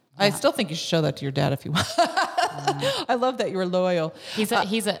again. Yeah. I still think you should show that to your dad if you want. I love that you were loyal. He's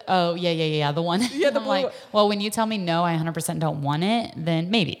oh yeah. The one. Yeah. I'm like, well, when you tell me no, I 100% don't want it,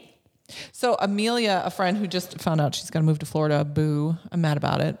 then maybe. So Amelia, a friend who just found out she's going to move to Florida, boo, I'm mad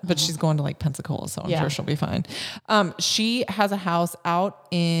about it, but she's going to like Pensacola, so I'm sure she'll be fine. She has a house out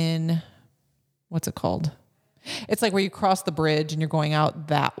in, what's it called? It's like where you cross the bridge and you're going out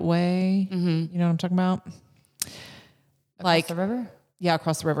that way. You know what I'm talking about? Across the river? Yeah,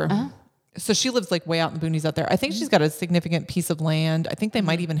 across the river. So she lives like way out in the boonies out there. I think she's got a significant piece of land. I think they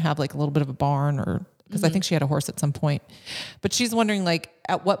might even have like a little bit of a barn or because I think she had a horse at some point. But she's wondering like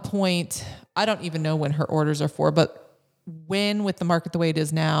at what point, I don't even know when her orders are for, but when with the market the way it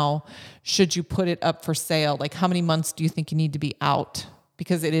is now, should you put it up for sale? Like how many months do you think you need to be out?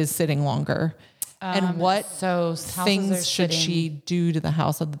 Because it is sitting longer. And what things should she do to the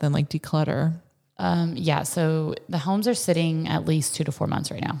house other than like declutter? So the homes are sitting at least 2 to 4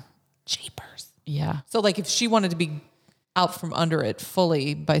 months right now. Jeepers. Yeah. So like if she wanted to be out from under it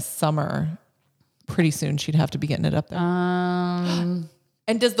fully by summer, pretty soon she'd have to be getting it up there.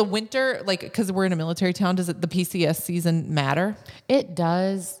 And does the winter, like, because we're in a military town, does the PCS season matter? It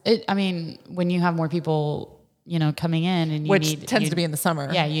does. I mean, when you have more people, coming in and which tends to be in the summer.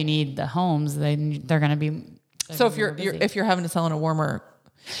 Yeah. You need the homes, then they're going to be. So if you're having to sell in a warmer,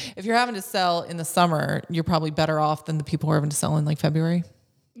 if you're having to sell in the summer, you're probably better off than the people who are having to sell in like February.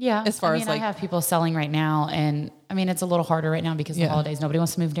 Yeah. As far as like, I have people selling right now, and I mean, it's a little harder right now because of the holidays. Nobody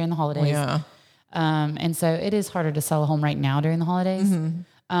wants to move during the holidays. Well, yeah. And so it is harder to sell a home right now during the holidays.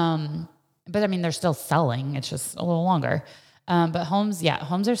 But I mean, they're still selling. It's just a little longer. But homes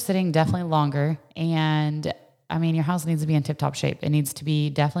are sitting definitely longer. And I mean, your house needs to be in tip-top shape. It needs to be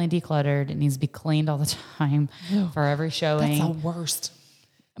definitely decluttered. It needs to be cleaned all the time for every showing. That's the worst.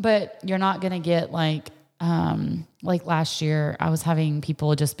 But you're not going to get like like last year, I was having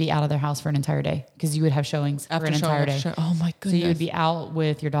people just be out of their house for an entire day because you would have showings for an entire day. Oh my goodness. So you would be out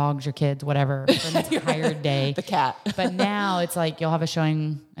with your dogs, your kids, whatever, for an entire day. The cat. But now it's like you'll have a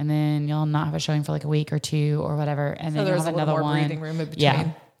showing and then you'll not have a showing for like a week or two or whatever. And then you'll have another one. Breathing room in between. Yeah.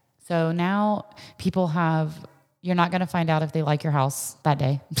 So now people you're not going to find out if they like your house that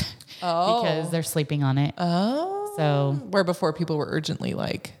day because they're sleeping on it. Oh. So where before people were urgently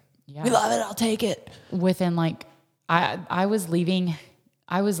like, we love it, I'll take it. Within like, I was leaving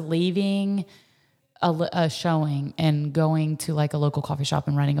a showing and going to like a local coffee shop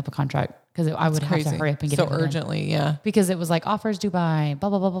and writing up a contract because I would have to hurry up and get it so urgently. Yeah. Because it was like offers Dubai, blah,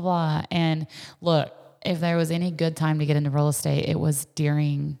 blah, blah, blah, blah. And look, if there was any good time to get into real estate, it was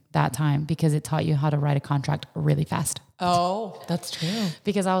during that time because it taught you how to write a contract really fast. Oh, that's true.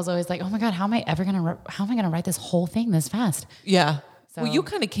 Because I was always like, oh my God, how am I going to write this whole thing this fast? Yeah. So, well, you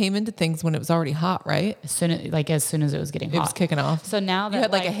kind of came into things when it was already hot, right? As soon as it was getting hot. It was kicking off. So now that you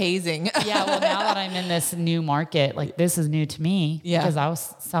had like a hazing. Yeah. Well, now that I'm in this new market, like this is new to me. Yeah. Because I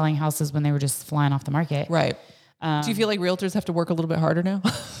was selling houses when they were just flying off the market. Right. Do you feel like realtors have to work a little bit harder now?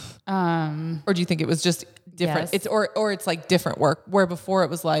 Or do you think it was just different? Yes. Or it's like different work where before it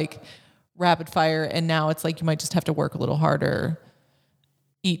was like rapid fire and now it's like you might just have to work a little harder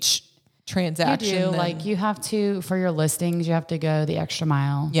each transaction. You do. Like you have to, for your listings, you have to go the extra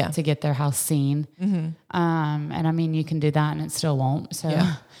mile to get their house seen. Mm-hmm. And I mean, you can do that and it still won't. So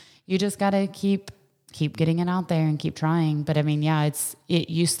you just got to keep getting it out there and keep trying. But I mean, it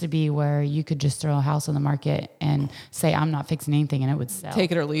used to be where you could just throw a house on the market and say, I'm not fixing anything and it would sell.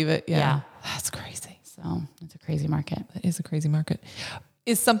 Take it or leave it. Yeah. That's crazy. So it's a crazy market. That is a crazy market.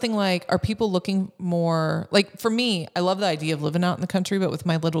 Is something like, are people looking more, like for me, I love the idea of living out in the country, but with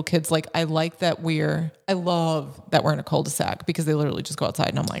my little kids, like I love that we're in a cul-de-sac because they literally just go outside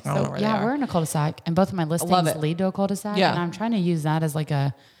and I'm like, I don't know where they are. Yeah, we're in a cul-de-sac and both of my listings lead to a cul-de-sac. Yeah. And I'm trying to use that as like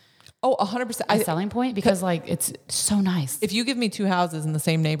a 100%. selling point because like it's so nice. If you give me two houses in the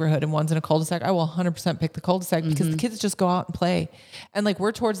same neighborhood and one's in a cul-de-sac, I will 100% pick the cul-de-sac because the kids just go out and play. And like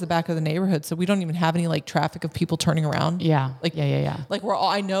we're towards the back of the neighborhood, so we don't even have any like traffic of people turning around. Yeah. Like yeah. Like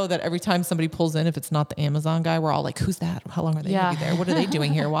I know that every time somebody pulls in, if it's not the Amazon guy, we're all like, who's that? How long are they gonna be there? What are they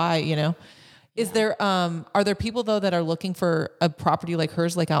doing here? Why? You know? Is there are there people though that are looking for a property like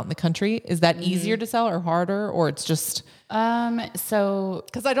hers, like out in the country? Is that easier to sell or harder, or it's just so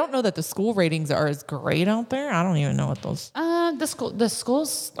because I don't know that the school ratings are as great out there. I don't even know what those. The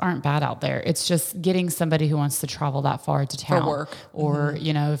schools aren't bad out there. It's just getting somebody who wants to travel that far to town for work, or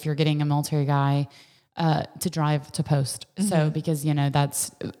you know, if you're getting a military guy to drive to post. So because you know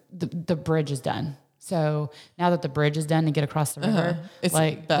that's the bridge is done. So now that the bridge is done to get across the river, it's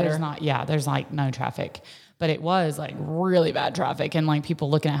like better. there's like no traffic, but it was like really bad traffic and like people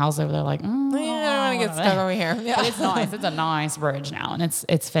looking at houses over there like, I don't want to get stuck over here. Yeah. But it's nice. It's a nice bridge now and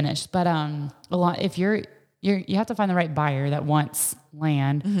it's finished. But a lot, if you have to find the right buyer that wants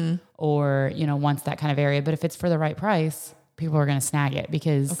land or, you know, wants that kind of area. But if it's for the right price, people are going to snag it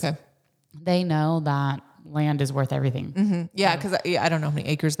because they know that land is worth everything. Mm-hmm. Yeah. Cause I don't know how many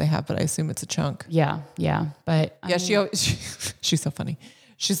acres they have, but I assume it's a chunk. Yeah. But yeah, she's so funny.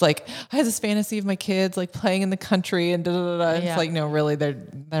 She's like, I had this fantasy of my kids like playing in the country and da da da. It's like, no, really,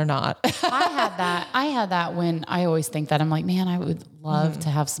 they're not. I had that when I always think that I'm like, man, I would love to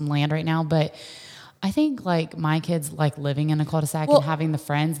have some land right now. But I think like my kids like living in a cul-de-sac and having the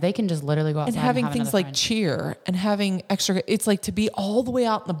friends, they can just literally go outside and having have things like friend. cheer and having extra, it's like to be all the way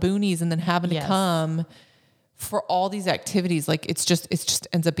out in the boonies and then having to come for all these activities. Like it's just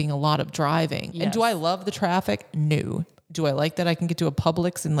ends up being a lot of driving. Yes. And do I love the traffic? No. Do I like that I can get to a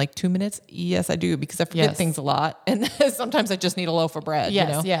Publix in like 2 minutes? Yes, I do, because I forget things a lot. And sometimes I just need a loaf of bread. Yes,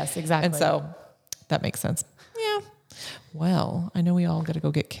 you know? yes, exactly. And so that makes sense. Yeah. Well, I know we all got to go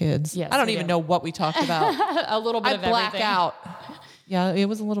get kids. Yes, I don't even know what we talked about. A little bit of black everything. out. Yeah, it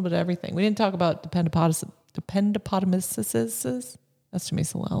was a little bit of everything. We didn't talk about dependopotamuses. That's too many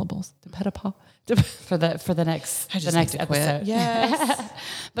syllables. For the next episode. Yes.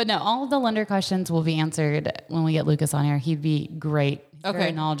 But no, all of the lender questions will be answered when we get Lucas on here. He'd be great. He's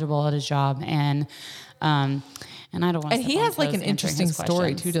very knowledgeable at his job, and I don't want to. And he has like an interesting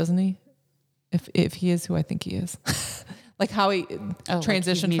story too, doesn't he? If he is who I think he is. Like how he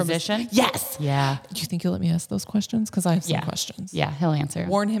transitioned like from musician. Yes. Yeah. Do you think you'll let me ask those questions? Because I have some questions. Yeah, he'll answer.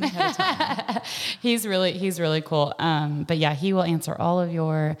 Warn him ahead of time. He's really cool. But yeah, he will answer all of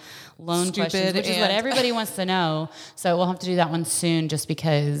your loan questions, which is what everybody wants to know. So we'll have to do that one soon, just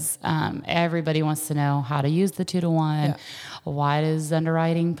because everybody wants to know how to use the 2-to-1. Yeah. Why does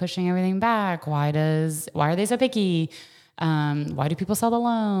underwriting pushing everything back? Why are they so picky? Why do people sell the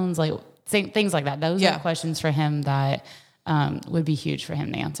loans? Like, things like that. Those Yeah. are questions for him that would be huge for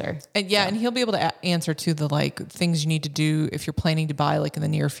him to answer. And and he'll be able to answer to the like things you need to do if you're planning to buy like in the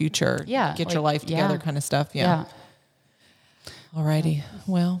near future. Yeah, Get your like, life together kind of stuff. Yeah. Alrighty.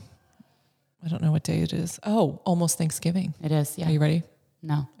 Well, I don't know what day it is. Oh, almost Thanksgiving. It is. Yeah. Are you ready?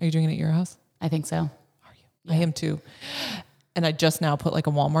 No, Are you doing it at your house? I think so. Are you? I am too. And I just now put like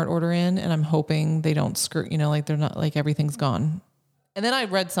a Walmart order in and I'm hoping they don't screw, like they're not like everything's gone. And then I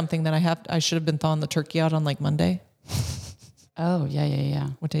read something that I should have been thawing the turkey out on like Monday. Oh, yeah.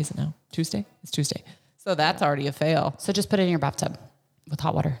 What day is it now? Tuesday? It's Tuesday. So that's already a fail. So just put it in your bathtub with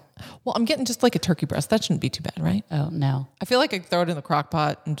hot water. Well, I'm getting just like a turkey breast. That shouldn't be too bad, right? Oh, no. I feel like I throw it in the crock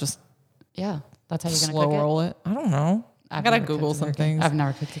pot and just Yeah. That's how you're going to slow cook it? roll it. I don't know. I I've gotta never Google cooked a some turkey. things. I've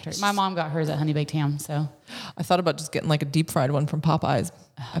never cooked a turkey. My mom got hers at Honey Baked Ham, so. I thought about just getting like a deep fried one from Popeyes.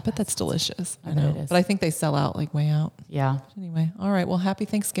 I bet that's delicious. I know. it is. But I think they sell out like way out. Yeah. Anyway, all right. Well, happy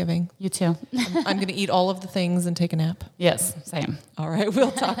Thanksgiving. You too. I'm going to eat all of the things and take a nap. Yes, same. All right.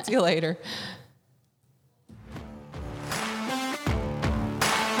 We'll talk to you later.